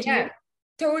make sense to you?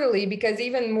 Totally, because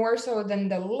even more so than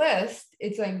the list,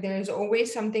 it's like there's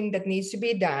always something that needs to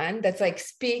be done that's like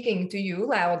speaking to you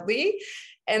loudly.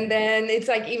 And then it's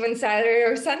like even Saturday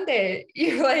or Sunday,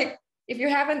 you're like, if you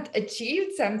haven't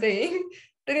achieved something,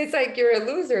 then it's like you're a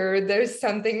loser. There's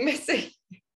something missing.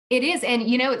 It is. And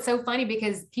it's so funny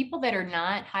because people that are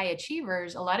not high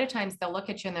achievers, a lot of times they'll look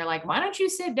at you and they're like, why don't you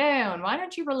sit down? Why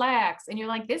don't you relax? And you're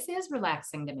like, this is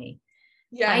relaxing to me.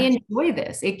 Yeah. I enjoy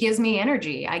this. It gives me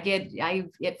energy.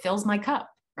 It fills my cup,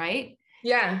 right?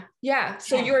 Yeah. Yeah.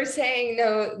 So you're saying,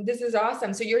 no, this is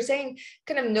awesome. So you're saying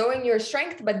kind of knowing your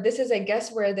strength, but this is, I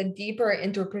guess, where the deeper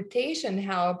interpretation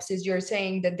helps is you're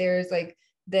saying that there's like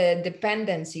the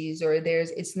dependencies or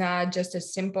it's not just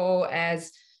as simple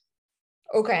as,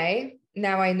 okay,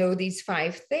 now I know these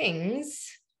 5 things,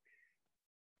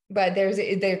 but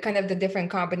they're kind of the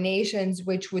different combinations,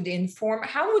 which would inform,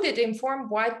 how would it inform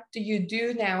what do you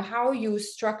do now, how you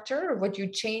structure, or what you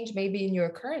change maybe in your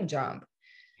current job?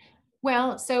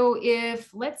 Well, so if,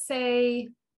 let's say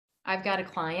I've got a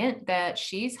client that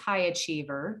she's high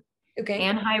achiever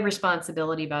and high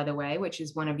responsibility, by the way, which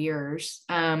is one of yours,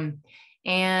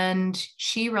 and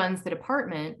she runs the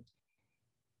department,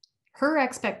 her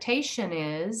expectation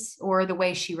is, or the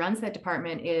way she runs that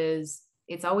department is,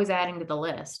 it's always adding to the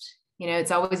list.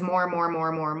 It's always more and more and more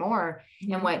and more and more.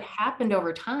 Mm-hmm. And what happened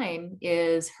over time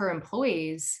is her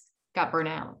employees got burnt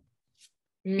out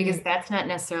because that's not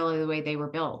necessarily the way they were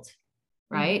built.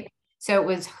 Right. So it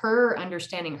was her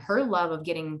understanding, her love of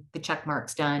getting the check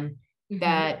marks done,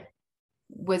 that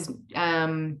was,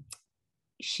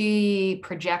 she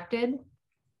projected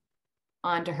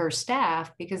onto her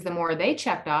staff, because the more they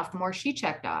checked off, the more she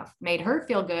checked off, made her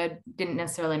feel good, didn't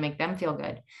necessarily make them feel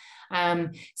good.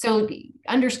 So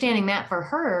understanding that for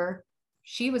her,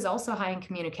 she was also high in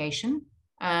communication.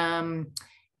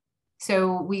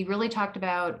 So we really talked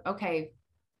about, okay,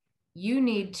 you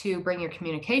need to bring your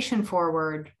communication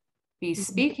forward, be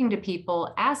speaking to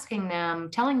people, asking them,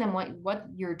 telling them what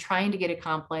you're trying to get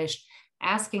accomplished,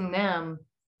 asking them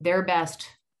their best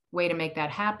way to make that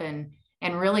happen,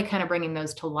 and really kind of bringing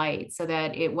those to light so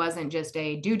that it wasn't just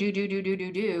a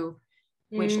do,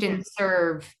 which didn't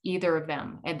serve either of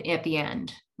them at the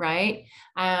end, right?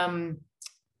 And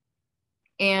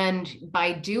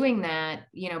by doing that,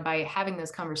 by having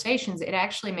those conversations, it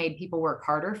actually made people work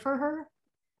harder for her.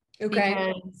 Okay.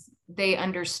 Because they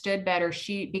understood better,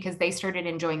 because they started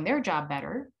enjoying their job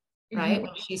better, right?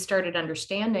 When she started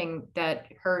understanding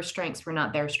that her strengths were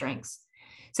not their strengths.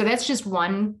 So that's just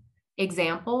one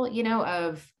example,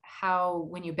 of how,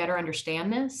 when you better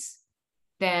understand this,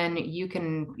 then you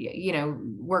can,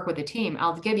 work with a team.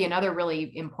 I'll give you another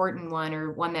really important one,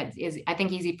 or one that is, I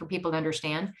think, easy for people to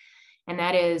understand. And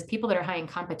that is people that are high in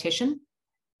competition.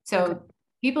 So Okay.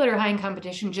 people that are high in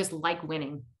competition just like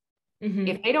winning. Mm-hmm.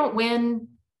 If they don't win,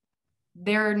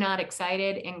 they're not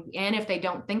excited. And if they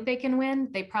don't think they can win,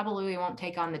 they probably won't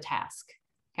take on the task.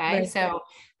 Okay. Right. So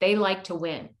they like to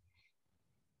win.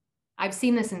 I've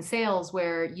seen this in sales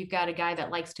where you've got a guy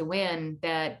that likes to win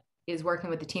that is working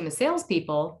with a team of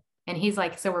salespeople. And he's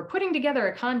like, so we're putting together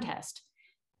a contest.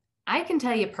 I can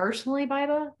tell you personally,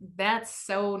 Biba, that's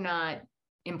so not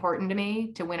important to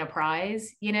me to win a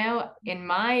prize. In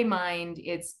my mind,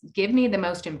 it's give me the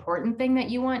most important thing that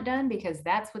you want done, because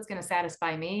that's what's going to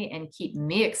satisfy me and keep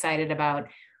me excited about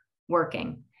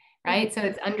working. Right. So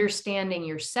it's understanding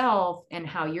yourself and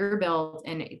how you're built,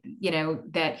 and,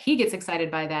 that he gets excited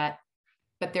by that.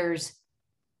 But there's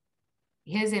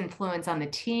his influence on the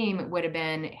team would have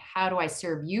been, how do I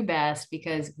serve you best?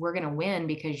 Because we're going to win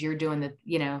because you're doing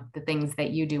the things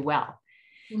that you do well.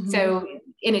 Mm-hmm. So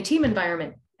in a team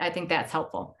environment, I think that's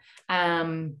helpful. Let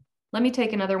me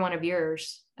take another one of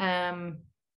yours.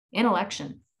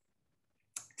 Intellection.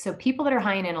 So people that are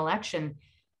high in intellection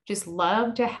just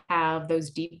love to have those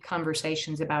deep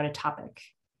conversations about a topic.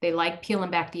 They like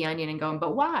peeling back the onion and going,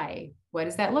 but why? What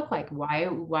does that look like? Why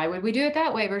would we do it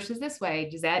that way versus this way?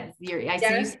 Does that, I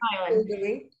see you smiling.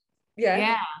 Totally.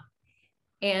 Yeah.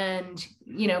 And,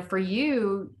 for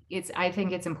you, I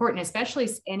think it's important, especially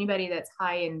anybody that's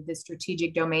high in the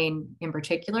strategic domain in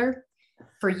particular,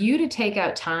 for you to take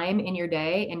out time in your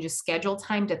day and just schedule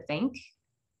time to think,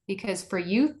 because for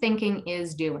you, thinking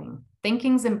is doing.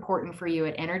 Thinking's important for you.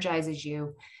 It energizes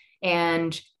you.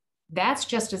 And that's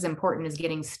just as important as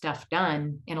getting stuff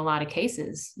done in a lot of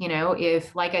cases.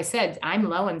 If, like I said, I'm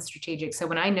low in strategic. So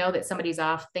when I know that somebody's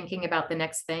off thinking about the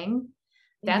next thing,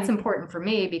 that's mm-hmm. important for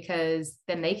me, because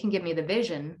then they can give me the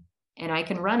vision and I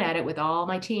can run at it with all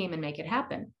my team and make it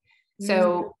happen. Mm-hmm.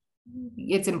 So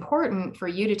it's important for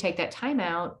you to take that time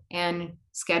out and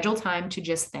schedule time to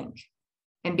just think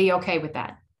and be okay with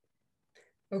that.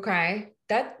 Okay.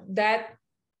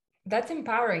 That's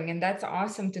empowering, and that's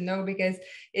awesome to know, because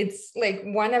it's like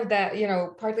one of the,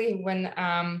 partly when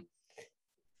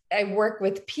I work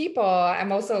with people,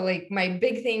 I'm also like, my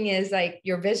big thing is like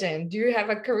your vision. Do you have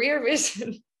a career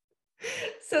vision?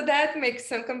 So that makes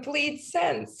some complete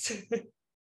sense.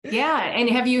 Yeah. And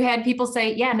have you had people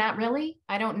say, yeah, not really?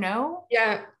 I don't know.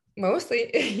 Yeah,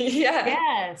 mostly. Yeah.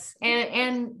 Yes.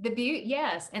 And the beauty,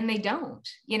 yes. And they don't,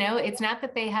 it's not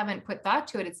that they haven't put thought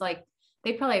to it. It's like,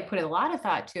 they probably put a lot of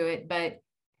thought to it, but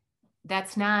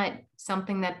that's not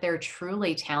something that they're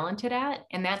truly talented at.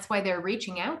 And that's why they're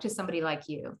reaching out to somebody like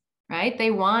you, right?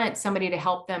 They want somebody to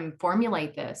help them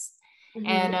formulate this. Mm-hmm.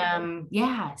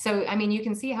 And so, I mean, you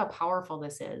can see how powerful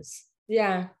this is.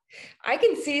 Yeah. I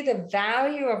can see the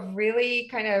value of really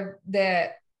kind of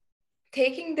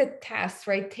taking the test,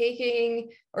 right?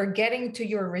 Taking or getting to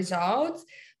your results.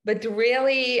 But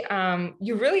really,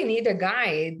 you really need a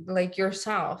guide like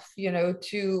yourself,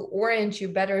 to orient you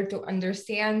better, to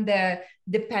understand the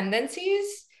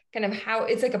dependencies, kind of how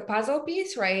it's like a puzzle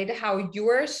piece, right? How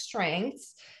your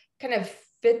strengths kind of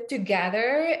fit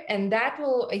together. And that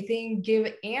will, I think,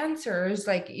 give answers.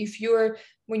 Like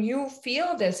when you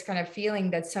feel this kind of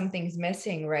feeling that something's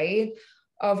missing, right?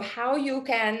 Of how you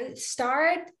can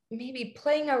start maybe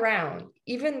playing around,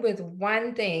 even with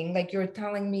one thing, like you're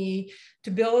telling me, to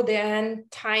build in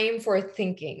time for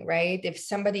thinking, right? If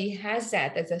somebody has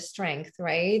that as a strength,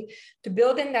 right? To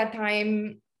build in that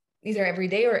time either every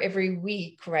day or every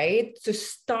week, right? To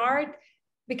start,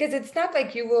 because it's not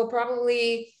like you will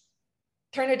probably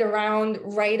turn it around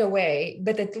right away,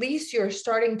 but at least you're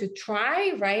starting to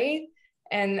try, right?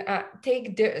 And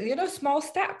take, small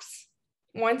steps,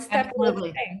 one step at a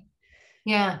time.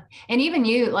 Yeah. And even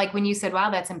you, like when you said, wow,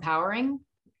 that's empowering,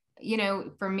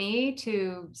 for me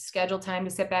to schedule time to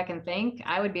sit back and think,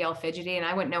 I would be all fidgety and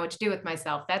I wouldn't know what to do with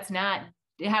myself. That's not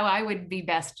how I would be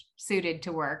best suited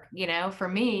to work. For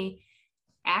me,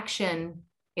 action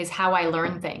is how I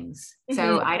learn things. Mm-hmm.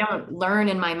 So I don't learn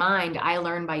in my mind, I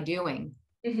learn by doing.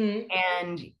 Mm-hmm.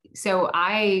 And so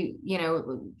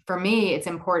for me, it's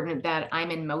important that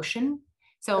I'm in motion.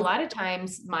 So a lot of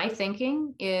times my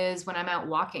thinking is when I'm out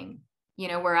walking,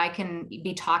 where I can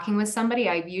be talking with somebody.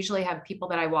 I usually have people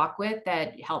that I walk with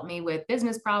that help me with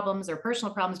business problems or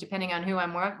personal problems, depending on who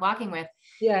I'm walking with.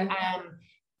 Yeah.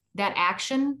 That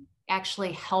action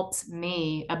actually helps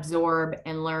me absorb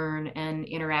and learn and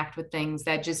interact with things.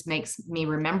 That just makes me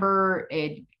remember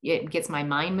it. It gets my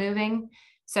mind moving.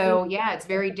 So yeah, it's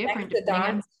very different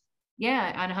on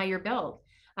how you're built.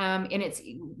 And it's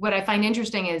what I find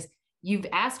interesting is you've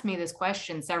asked me this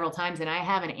question several times and I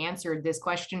haven't answered this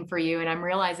question for you. And I'm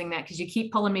realizing that because you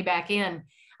keep pulling me back in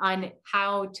on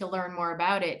how to learn more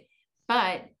about it.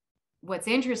 But what's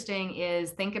interesting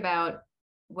is think about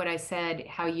what I said,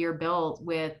 how you're built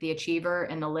with the achiever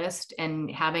and the list and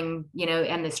having, you know,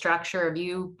 and the structure of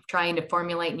you trying to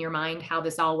formulate in your mind how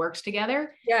this all works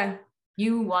together. Yeah.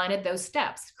 You wanted those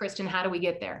steps. Kristen, how do we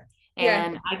get there? Yeah.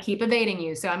 And I keep evading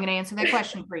you. So I'm going to answer that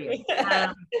question for you.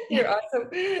 You're awesome.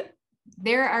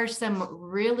 There are some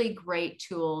really great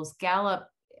tools. Gallup,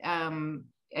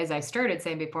 as I started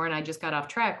saying before, and I just got off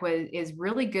track, is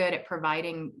really good at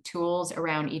providing tools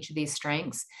around each of these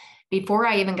strengths. Before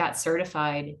I even got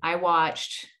certified, I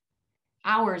watched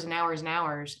hours and hours and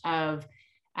hours of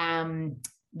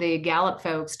the Gallup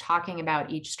folks talking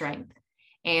about each strength.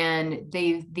 And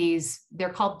they're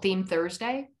called Theme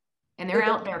Thursday, and they're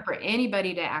out there for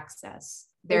anybody to access.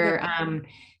 They're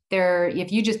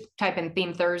if you just type in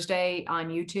Theme Thursday on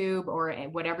YouTube or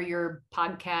whatever your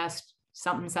podcast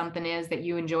something is that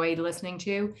you enjoy listening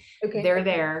to, they're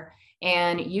there.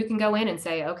 And you can go in and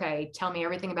say, okay, tell me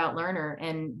everything about Learner.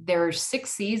 And there's 6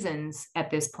 seasons at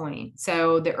this point.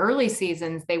 So the early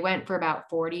seasons, they went for about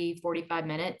 40, 45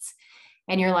 minutes.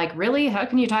 And you're like, really? How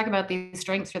can you talk about these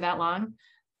strengths for that long?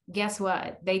 Guess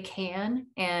what? They can.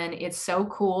 And it's so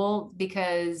cool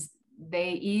because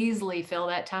they easily fill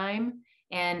that time.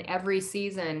 And every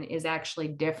season is actually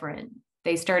different.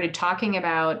 They started talking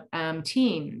about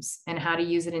teams and how to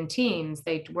use it in teams.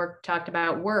 They talked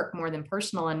about work more than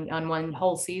personal on one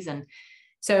whole season.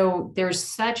 So there's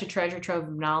such a treasure trove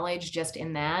of knowledge just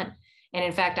in that. And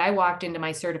in fact, I walked into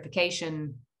my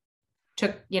certification,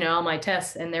 took, all my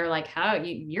tests, and they're like, how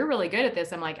you're really good at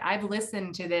this. I'm like, I've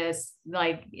listened to this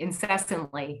like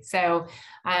incessantly. So,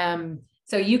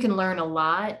 so you can learn a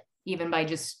lot even by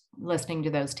just listening to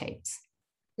those tapes.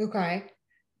 Okay.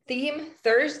 Theme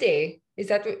Thursday. Is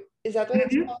that what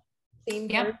it's called? Theme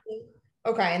Thursday?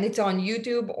 Okay. And it's on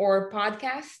YouTube or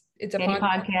podcast? It's a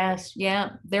podcast.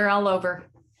 Yeah. They're all over.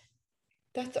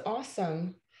 That's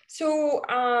awesome. So,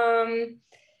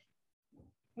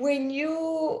 what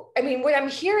I'm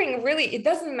hearing really, it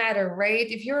doesn't matter, right?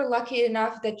 If you're lucky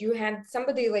enough that you had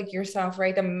somebody like yourself,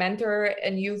 right? A mentor,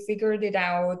 and you figured it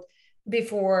out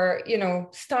before,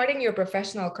 starting your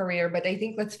professional career. But I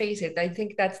think, let's face it, I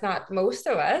think that's not most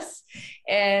of us,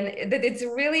 and that it's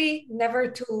really never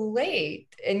too late.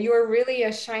 And you're really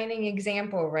a shining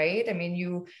example, right? I mean,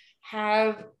 you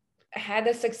have had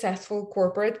a successful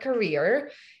corporate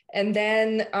career, and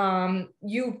then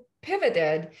you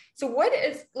pivoted. So what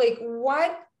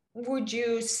would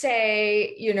you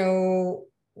say,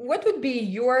 what would be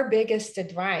your biggest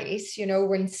advice,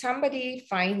 when somebody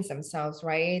finds themselves,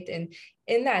 right, and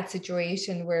in that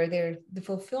situation where the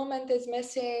fulfillment is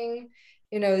missing,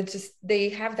 just they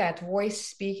have that voice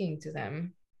speaking to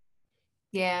them?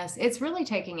 Yes, it's really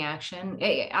taking action.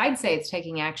 I'd say it's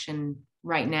taking action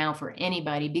right now for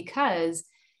anybody, because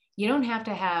you don't have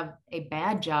to have a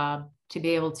bad job to be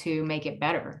able to make it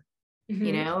better.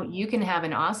 Mm-hmm. You can have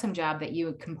an awesome job that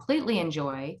you completely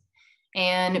enjoy.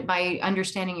 And by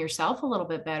understanding yourself a little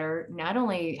bit better, not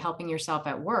only helping yourself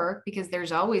at work, because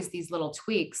there's always these little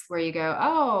tweaks where you go,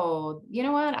 oh, you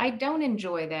know what? I don't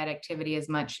enjoy that activity as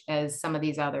much as some of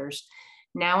these others.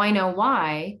 Now I know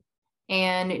why.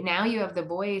 And now you have the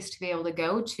voice to be able to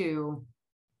go to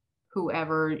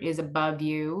whoever is above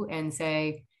you and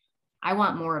say, I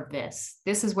want more of this.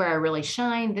 This is where I really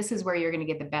shine. This is where you're going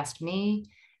to get the best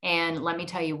me. And let me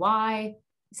tell you why.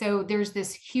 So there's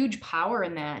this huge power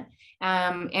in that.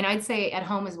 And I'd say at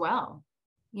home as well.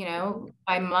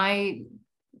 I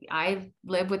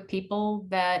live with people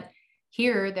that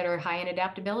are high in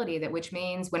adaptability, which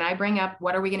means when I bring up,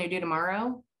 what are we going to do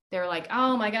tomorrow? They're like,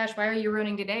 oh my gosh, why are you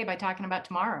ruining today by talking about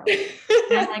tomorrow?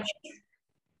 And I'm like,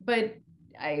 but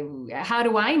how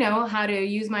do I know how to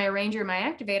use my arranger, my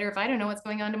activator, if I don't know what's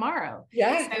going on tomorrow?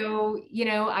 Yeah. So,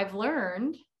 I've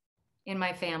learned in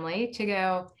my family to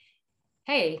go,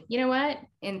 hey, you know what?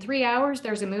 In 3 hours,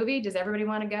 there's a movie. Does everybody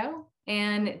want to go?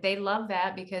 And they love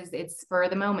that because it's for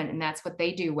the moment. And that's what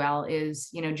they do well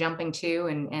is, jumping to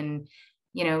and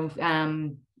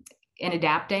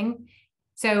adapting.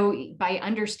 So by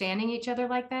understanding each other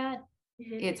like that,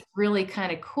 mm-hmm. It's really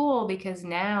kind of cool because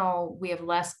now we have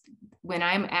less, when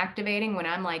I'm activating, when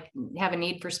I'm like have a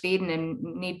need for speed and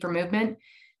a need for movement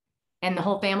and the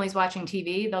whole family's watching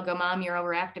TV, they'll go, Mom, you're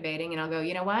overactivating. And I'll go,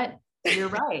 you know what? You're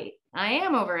right. I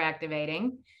am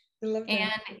overactivating.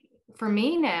 And for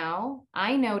me now,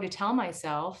 I know to tell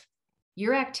myself,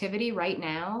 your activity right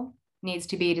now needs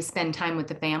to be to spend time with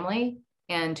the family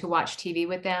and to watch TV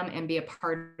with them and be a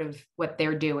part of what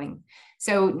they're doing.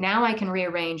 So now I can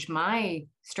rearrange my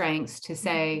strengths to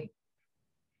say,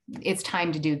 it's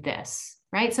time to do this,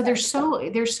 right? So there's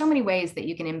so many ways that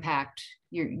you can impact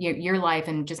your life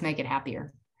and just make it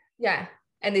happier. Yeah.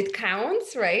 And it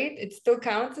counts, right? It still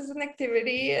counts as an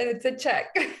activity and it's a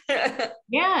check.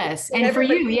 Yes. And for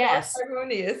you, yes.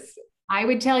 Harmonious. I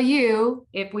would tell you,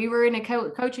 if we were in a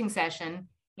coaching session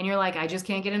and you're like, I just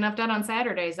can't get enough done on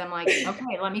Saturdays. I'm like,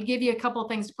 okay, let me give you a couple of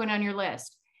things to put on your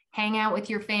list. Hang out with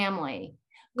your family,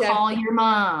 call your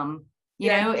mom, you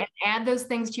know, and add those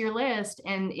things to your list.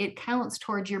 And it counts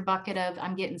towards your bucket of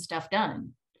I'm getting stuff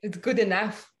done. It's good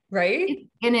enough. Right.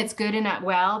 And it's good enough.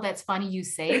 Well, that's funny you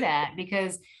say that,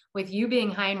 because with you being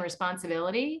high in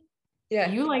responsibility,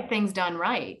 you like things done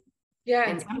right. Yeah.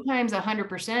 And sometimes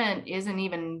 100% isn't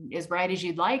even as right as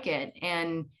you'd like it.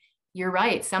 And you're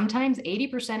right. Sometimes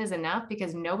 80% is enough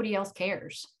because nobody else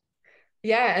cares.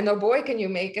 Yeah. And oh boy, can you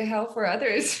make a hell for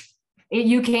others?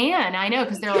 You can. I know.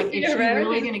 Because they're like, is she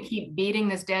really going to keep beating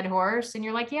this dead horse? And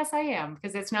you're like, yes, I am.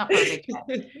 Because it's not perfect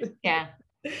yet. Yeah.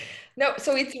 No,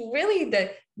 so it's really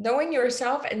the knowing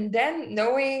yourself and then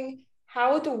knowing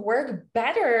how to work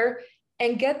better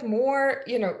and get more,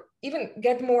 you know, even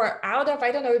get more out of,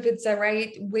 I don't know if it's the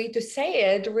right way to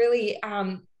say it, really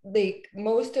like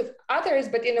most of others,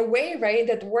 but in a way, right,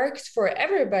 that works for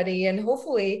everybody and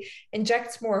hopefully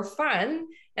injects more fun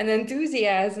and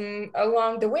enthusiasm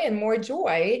along the way and more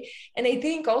joy. And I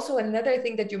think also another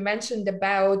thing that you mentioned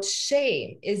about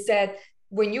shame is that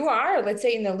when you are, let's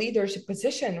say, in a leadership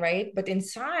position, right, but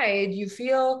inside you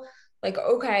feel like,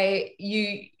 okay,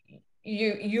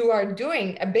 you are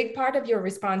doing a big part of your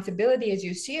responsibility as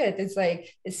you see it is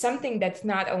like, is something that's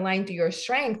not aligned to your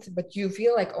strengths, but you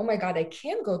feel like, oh my God, I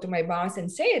can't go to my boss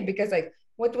and say it because like,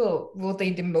 what will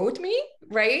they demote me,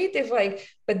 right? If like,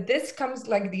 but this comes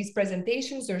like these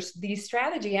presentations or these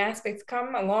strategy aspects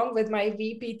come along with my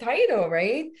VP title,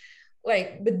 right?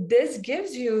 Like, but this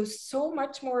gives you so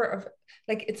much more of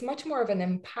like, it's much more of an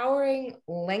empowering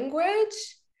language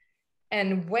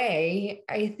and way,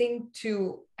 I think,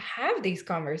 to have these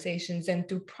conversations and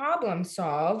to problem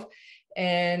solve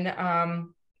and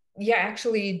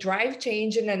actually drive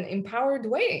change in an empowered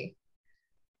way.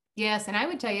 Yes. And I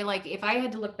would tell you, like, if I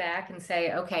had to look back and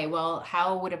say, okay, well,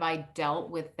 how would have I dealt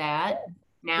with that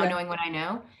now, knowing what I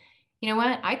know? You know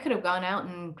what? I could have gone out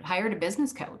and hired a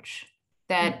business coach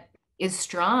that is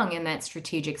strong in that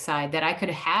strategic side, that I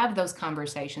could have those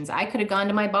conversations. I could have gone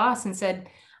to my boss and said,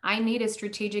 I need a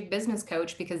strategic business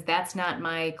coach because that's not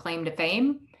my claim to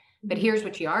fame, but here's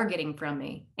what you are getting from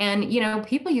me. And, you know,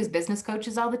 people use business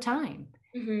coaches all the time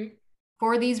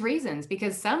for these reasons,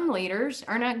 because some leaders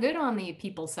are not good on the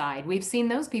people side. We've seen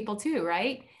those people too,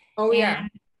 right? Oh, yeah.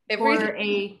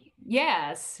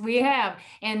 Yes, we have.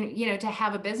 And, you know, to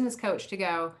have a business coach to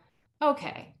go,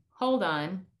 okay, hold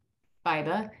on,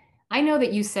 Biba, I know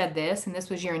that you said this and this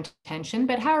was your intention,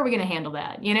 but how are we going to handle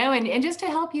that? You know, and just to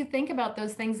help you think about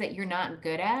those things that you're not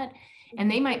good at, and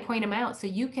they might point them out so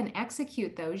you can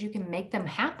execute those, you can make them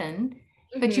happen,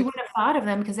 but you wouldn't have thought of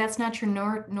them because that's not your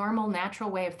normal, natural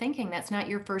way of thinking. That's not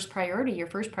your first priority. Your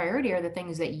first priority are the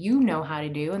things that you know how to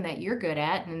do and that you're good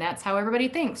at. And that's how everybody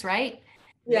thinks, right?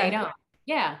 Yeah. They don't.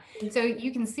 Yeah. So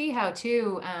you can see how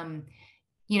too,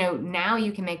 you know, now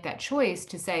you can make that choice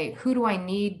to say, who do I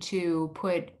need to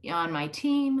put on my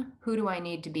team? Who do I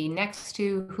need to be next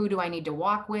to? Who do I need to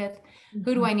walk with?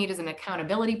 Who do I need as an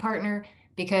accountability partner?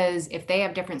 Because if they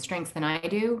have different strengths than I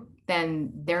do,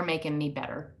 then they're making me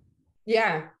better.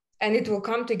 Yeah. And it will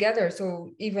come together.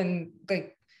 So even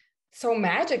like so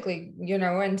magically, you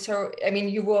know, and so, I mean,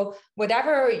 you will,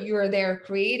 whatever you're there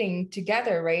creating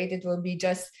together, right? It will be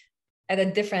just at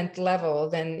a different level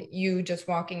than you just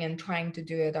walking and trying to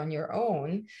do it on your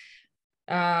own.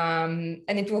 And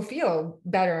it will feel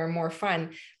better and more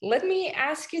fun. Let me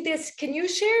ask you this. Can you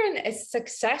share a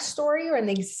success story or an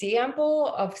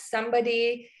example of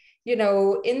somebody, you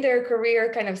know, in their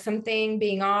career, kind of something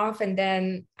being off, and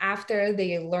then after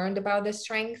they learned about the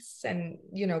strengths and,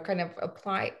 you know, kind of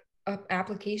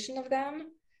application of them?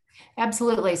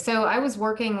 Absolutely. So I was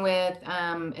working with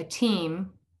a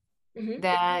team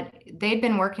that they'd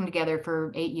been working together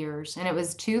for 8 years. And it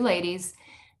was two ladies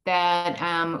that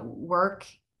work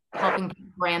helping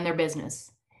brand their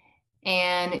business.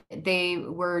 And they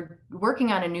were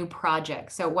working on a new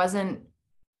project. So it wasn't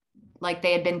like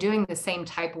they had been doing the same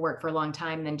type of work for a long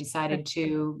time, and then decided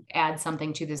to add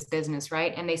something to this business,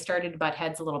 right? And they started to butt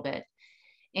heads a little bit.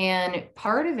 And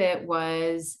part of it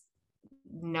was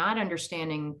not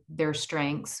understanding their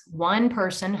strengths. One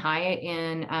person high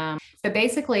in, but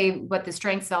basically what the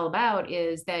strength's all about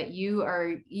is that you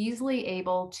are easily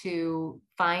able to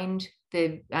find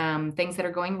the things that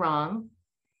are going wrong,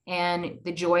 and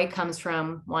the joy comes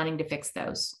from wanting to fix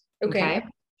those. Okay.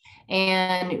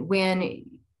 And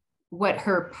what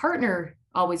her partner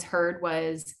always heard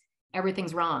was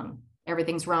everything's wrong,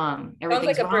 everything's wrong,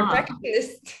 everything's Sounds like wrong. a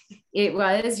perfectionist. It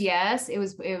was, yes, it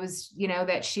was,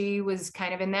 that she was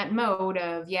kind of in that mode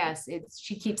of, yes,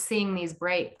 she keeps seeing these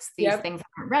breaks, these things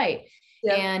aren't right.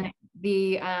 And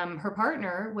her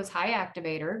partner was high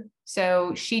activator.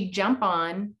 So she'd jump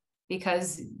on,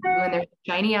 because when there's a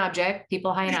shiny object,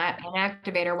 people high in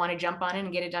activator want to jump on it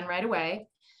and get it done right away.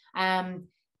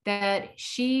 That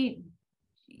she,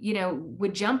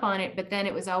 would jump on it, but then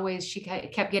it was always, she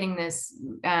kept getting this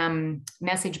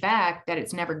message back that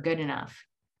it's never good enough.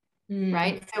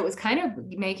 Right. So it was kind of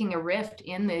making a rift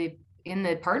in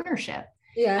the partnership.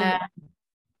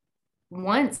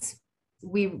 Once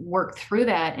we worked through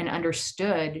that and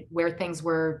understood where things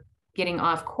were getting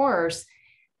off course,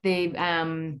 the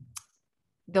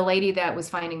lady that was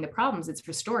finding the problems, it's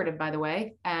restorative, by the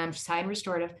way, she's high in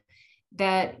restorative,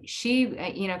 that she,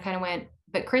 kind of went,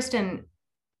 but Kristen,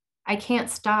 I can't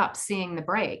stop seeing the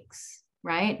breaks.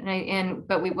 Right.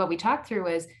 But what we talked through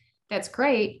is, that's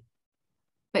great,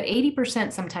 but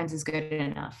 80% sometimes is good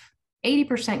enough.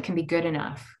 80% can be good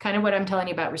enough. Kind of what I'm telling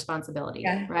you about responsibility.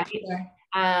 Right.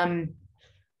 And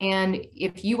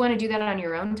if you want to do that on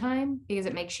your own time, because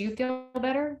it makes you feel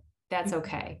better, that's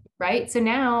okay. Right. So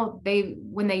now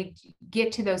when they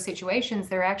get to those situations,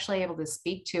 they're actually able to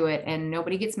speak to it and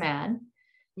nobody gets mad.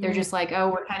 They're just like, oh,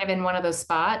 we're kind of in one of those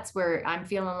spots where I'm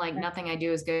feeling like nothing I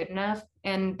do is good enough.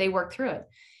 And they work through it.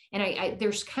 And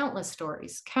there's countless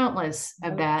stories,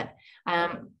 of that.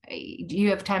 Do you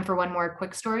have time for one more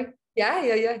quick story?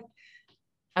 Yeah.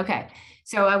 Okay.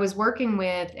 So I was working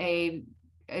with a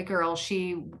girl.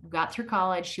 She got through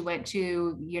college. She went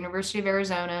to University of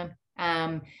Arizona,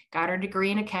 got her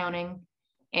degree in accounting,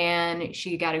 and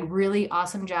she got a really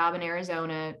awesome job in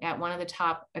Arizona at one of the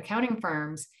top accounting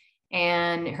firms.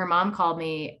 And her mom called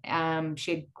me.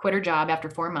 She had quit her job after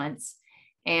 4 months.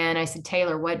 And I said,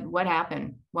 Taylor, what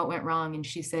happened? What went wrong? And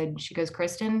she goes,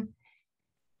 Kristen,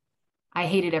 I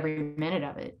hated every minute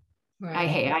of it. Right. I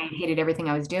hated everything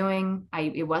I was doing.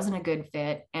 It wasn't a good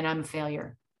fit, and I'm a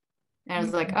failure. And I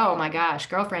was like, oh my gosh,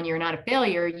 girlfriend, you're not a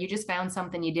failure. You just found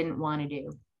something you didn't want to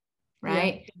do.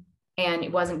 Right. And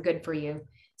it wasn't good for you.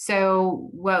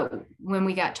 So when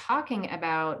we got talking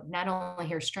about not only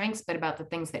her strengths, but about the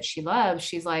things that she loves,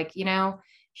 she's like,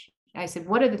 I said,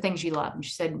 what are the things you love? And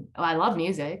she said, oh, I love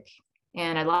music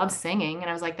and I love singing. And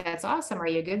I was like, that's awesome. Are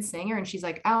you a good singer? And she's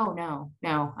like, oh,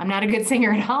 no, I'm not a good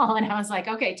singer at all. And I was like,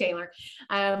 okay, Taylor,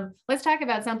 let's talk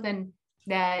about something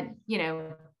that,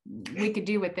 we could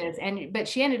do with this. But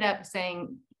she ended up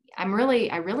saying, I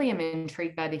really am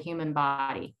intrigued by the human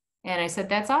body. And I said,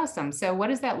 that's awesome. So what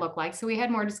does that look like? So we had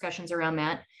more discussions around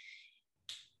that.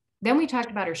 Then we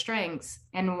talked about her strengths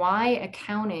and why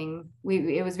accounting,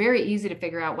 it was very easy to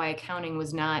figure out why accounting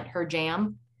was not her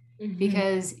jam,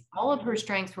 because all of her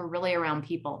strengths were really around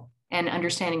people and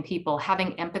understanding people,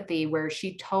 having empathy where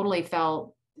she totally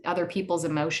felt other people's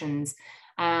emotions.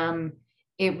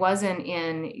 It wasn't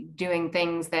in doing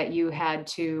things that you had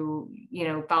to,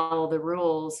 follow the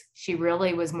rules. She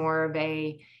really was more of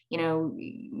a,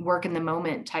 work in the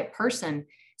moment type person.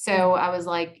 So I was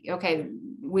like, okay,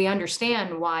 we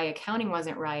understand why accounting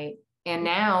wasn't right. And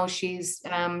now she's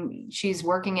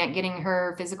working at getting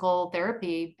her physical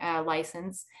therapy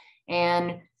license.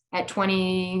 And at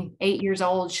 28 years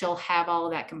old, she'll have all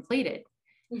of that completed.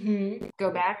 Go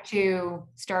back to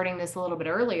starting this a little bit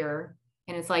earlier.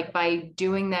 And it's like, by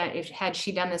doing that, had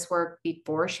she done this work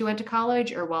before she went to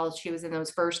college or while she was in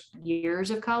those first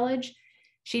years of college,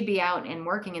 she'd be out and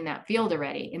working in that field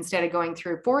already, instead of going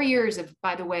through 4 years of,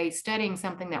 by the way, studying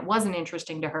something that wasn't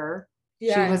interesting to her.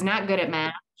 She was not good at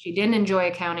math. She didn't enjoy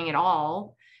accounting at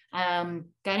all.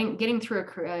 Getting through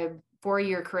a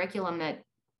 4-year curriculum that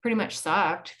pretty much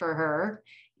sucked for her,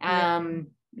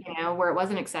 where it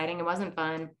wasn't exciting, it wasn't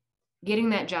fun.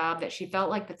 Getting that job that she felt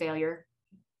like the failure,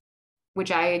 which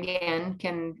I, again,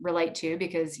 can relate to,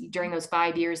 because during those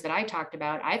 5 years that I talked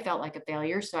about, I felt like a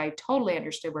failure. So I totally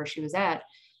understood where she was at.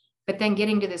 But then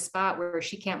getting to this spot where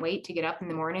she can't wait to get up in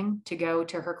the morning to go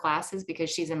to her classes because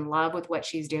she's in love with what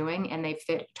she's doing and they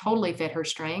totally fit her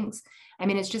strengths. I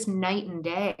mean, it's just night and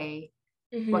day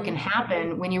what can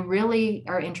happen when you really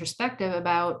are introspective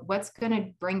about what's going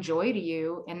to bring joy to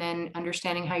you, and then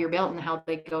understanding how you're built and how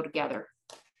they go together.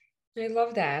 I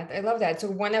love that. I love that.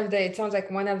 So it sounds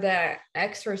like one of the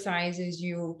exercises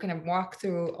you kind of walk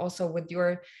through also with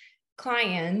your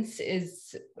clients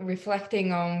is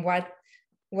reflecting on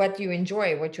what you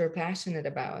enjoy, what you're passionate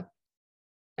about,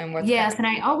 and what's kind Yes.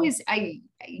 And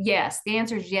yes, the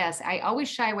answer is yes. I always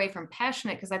shy away from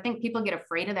passionate because I think people get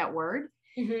afraid of that word.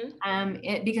 of. Hmm.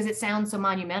 Because it sounds so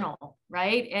monumental,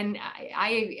 right? And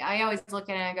I always look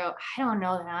at it and I go, I don't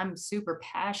know that I'm super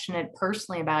passionate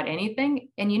personally about anything.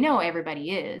 And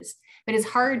everybody is, but it's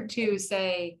hard to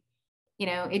say,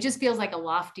 it just feels like a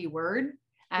lofty word.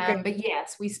 Okay. But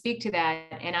yes, we speak to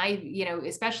that. And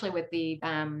especially with the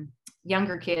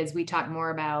younger kids, we talk more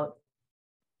about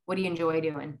what do you enjoy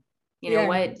doing? Yeah.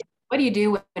 What do you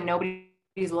do when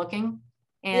nobody's looking?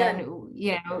 Yeah. And,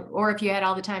 or if you had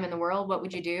all the time in the world, what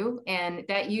would you do? And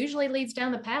that usually leads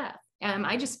down the path.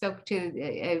 I just spoke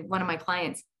to one of my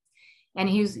clients, and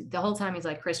the whole time he's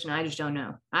like, Kristen, I just don't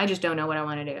know. I just don't know what I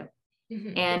want to do.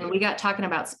 Hmm. And we got talking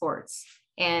about sports,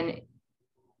 and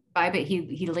but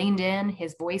he leaned in,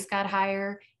 his voice got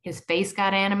higher, his face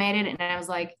got animated. And I was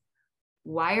like,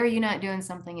 why are you not doing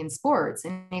something in sports?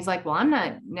 And he's like, well, I'm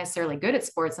not necessarily good at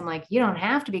sports. I'm like, you don't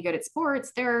have to be good at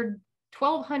sports. There are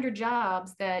 1,200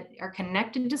 jobs that are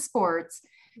connected to sports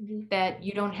Hmm. that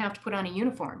you don't have to put on a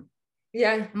uniform.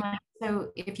 Yeah. I'm like,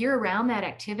 so if you're around that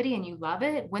activity and you love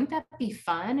it, wouldn't that be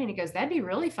fun? And he goes, that'd be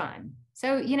really fun.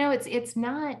 So, it's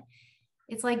not,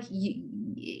 it's like,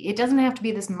 it doesn't have to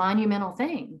be this monumental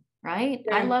thing, right?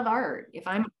 I Yeah. love art. If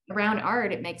I'm around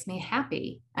art, it makes me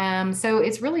happy. So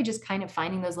it's really just kind of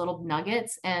finding those little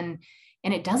nuggets, and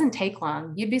it doesn't take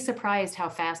long. You'd be surprised how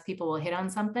fast people will hit on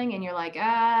something, and you're like,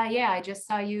 yeah, I just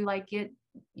saw you like it.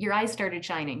 Your eyes started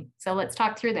shining. So let's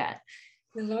talk through that.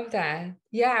 I love that.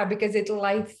 Yeah, because it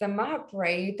lights them up,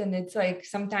 right? And it's like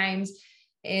sometimes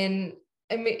in,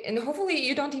 I mean, and hopefully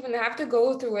you don't even have to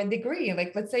go through a degree.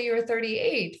 Like, let's say you're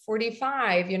 38,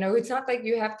 45, it's not like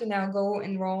you have to now go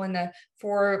enroll in a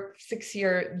 4, 6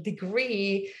 year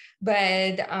degree,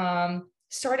 but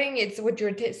starting, it's what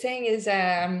you're saying is,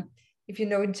 if you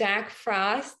know Jack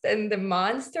Frost and the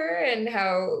monster, and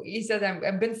how he said,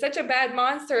 I've been such a bad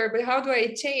monster, but how do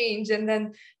I change? And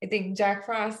then I think Jack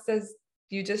Frost says,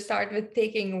 you just start with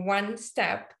taking one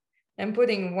step and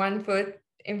putting one foot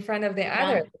in front of the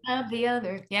other. One of the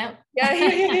other. Yep.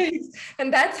 Yeah.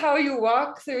 And that's how you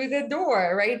walk through the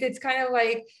door, right? It's kind of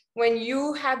like when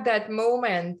you had that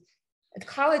moment at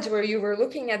college where you were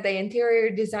looking at the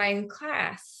interior design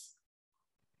class.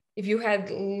 If you had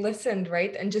listened,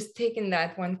 right, and just taken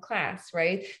that one class,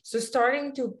 right? So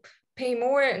starting to pay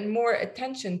more and more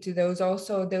attention to those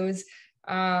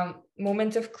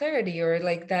moments of clarity, or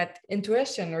like that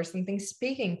intuition or something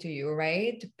speaking to you,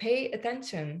 right? To pay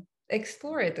attention,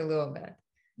 explore it a little bit.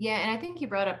 Yeah, and I think you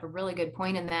brought up a really good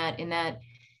point in that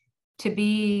to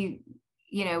be,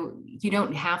 you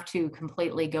don't have to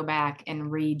completely go back and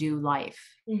redo life,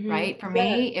 Mm-hmm. right? For Yeah.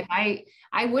 me, if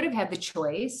I would have had the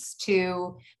choice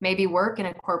to maybe work in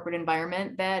a corporate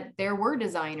environment that there were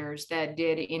designers that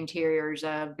did interiors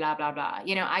of blah blah blah.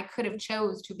 I could have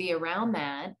chose to be around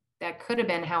that. That could have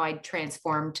been how I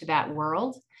transformed to that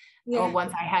world. Or Yeah.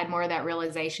 once I had more of that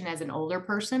realization as an older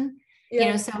person.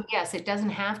 Yeah. So yes, it doesn't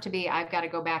have to be, I've got to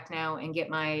go back now and get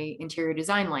my interior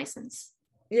design license.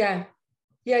 Yeah.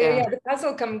 Yeah. Yeah. So, Yeah. The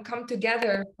puzzle come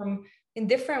together from in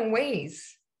different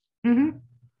ways. mhm.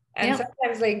 And Yep.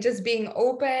 sometimes like just being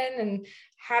open and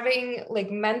having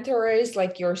like mentors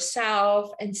like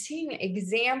yourself and seeing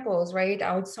examples right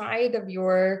outside of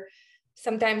your,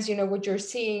 sometimes what you're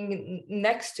seeing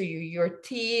next to you, your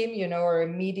team, or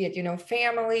immediate,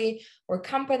 family or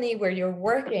company where you're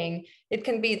working. It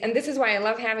can be, and this is why I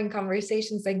love having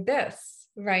conversations like this,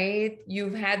 right?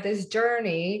 You've had this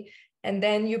journey and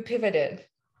then you pivoted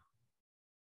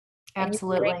and you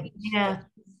Absolutely. arranged. Yeah.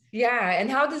 Yeah. And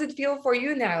how does it feel for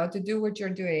you now to do what you're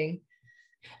doing?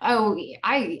 Oh,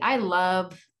 I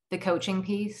love the coaching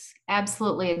piece.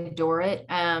 Absolutely adore it.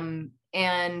 And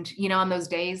on those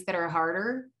days that are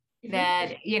harder, Mhm.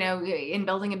 that in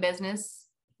building a business,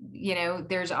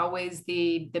 there's always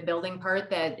the building part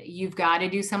that you've got to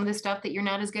do some of the stuff that you're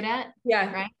not as good at,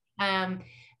 Yeah. right?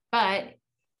 But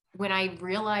when I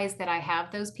realize that I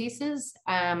have those pieces,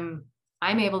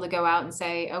 I'm able to go out and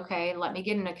say, okay, let me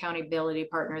get an accountability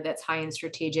partner that's high and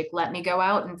strategic. Let me go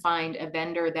out and find a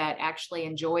vendor that actually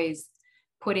enjoys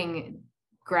putting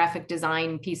graphic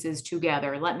design pieces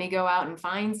together. Let me go out and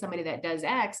find somebody that does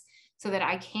X, so that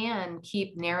I can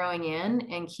keep narrowing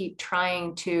in and keep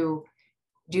trying to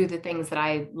do the things that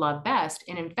I love best.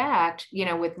 And in fact,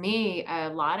 with me, a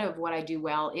lot of what I do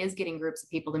well is getting groups of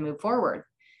people to move forward. Mhm.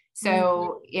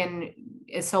 So in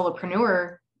a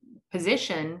solopreneur,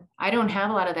 position, I don't have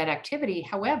a lot of that activity.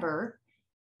 However,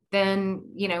 then,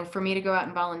 for me to go out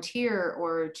and volunteer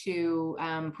or to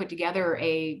put together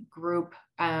a group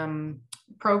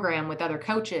program with other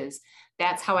coaches,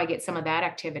 that's how I get some of that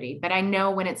activity. But I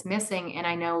know when it's missing, and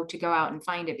I know to go out and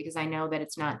find it, because I know that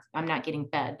I'm not getting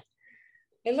fed.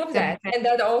 I love that. And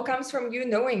that all comes from you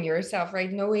knowing yourself,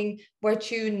 right? Knowing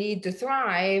what you need to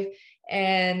thrive.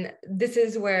 And this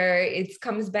is where it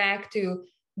comes back to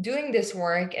doing this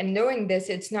work and knowing this.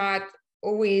 It's not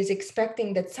always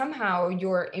expecting that somehow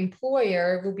your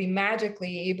employer will be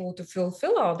magically able to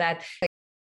fulfill all that.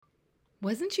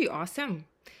 Wasn't she awesome?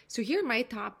 So here are my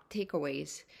top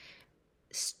takeaways.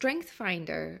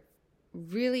 StrengthsFinder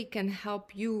really can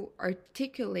help you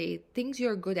articulate things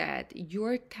you're good at,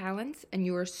 your talents and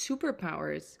your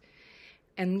superpowers,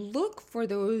 and look for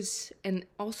those and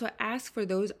also ask for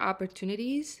those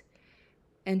opportunities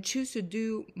and choose to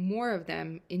do more of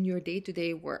them in your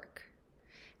day-to-day work.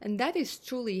 And that is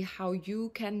truly how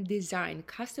you can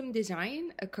custom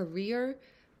design a career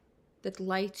that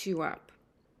lights you up.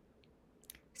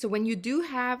 So when you do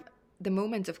have the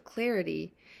moments of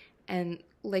clarity, and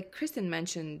like Kristen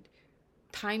mentioned,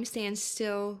 time stands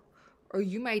still, or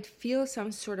you might feel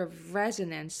some sort of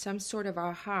resonance, some sort of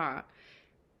aha,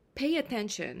 pay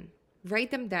attention, write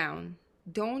them down.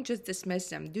 Don't just dismiss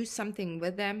them. Do something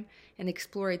with them and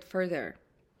explore it further.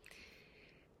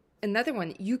 Another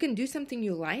one, you can do something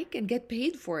you like and get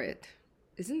paid for it.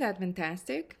 Isn't that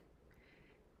fantastic?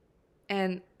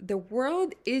 And the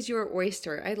world is your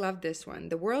oyster. I love this one.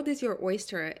 The world is your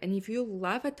oyster. And if you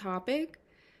love a topic,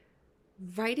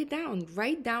 write it down.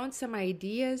 Write down some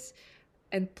ideas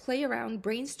and play around,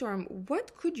 brainstorm.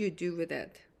 What could you do with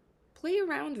it? Play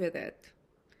around with it.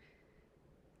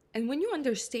 And when you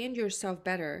understand yourself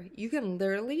better, you can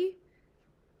literally,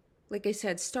 like I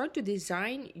said, start to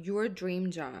design your dream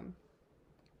job.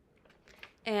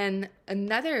 And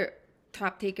another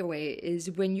top takeaway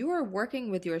is when you are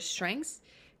working with your strengths,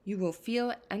 you will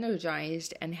feel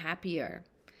energized and happier.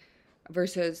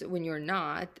 Versus when you're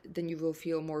not, then you will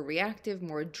feel more reactive,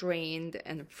 more drained,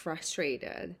 and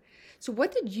frustrated. So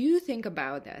what did you think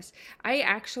about this? I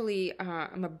actually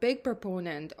am a big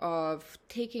proponent of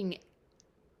taking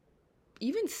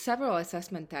even several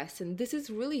assessment tests, and this is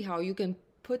really how you can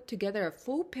put together a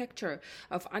full picture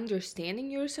of understanding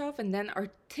yourself and then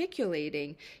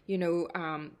articulating,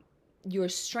 your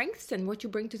strengths and what you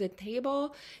bring to the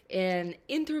table in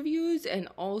interviews, and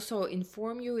also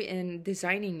inform you in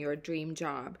designing your dream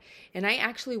job. And I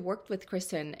actually worked with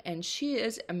Kristen, and she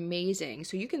is amazing.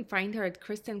 So you can find her at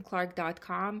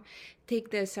kristenclark.com,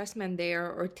 take the assessment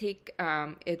there, or take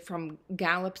it from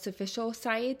Gallup's official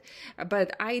site.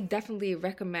 But I definitely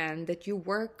recommend that you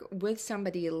work with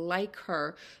somebody like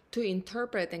her to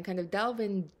interpret and kind of delve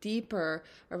in deeper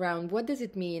around what does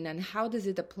it mean and how does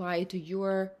it apply to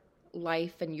your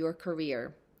life and your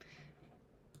career.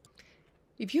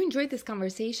 If you enjoyed this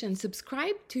conversation,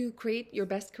 subscribe to Create Your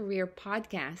Best Career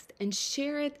podcast and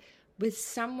share it with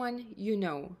someone you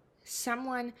know,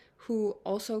 someone who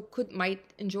also might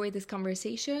enjoy this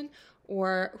conversation,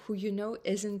 or who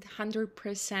isn't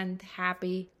 100%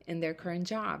 happy in their current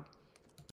job.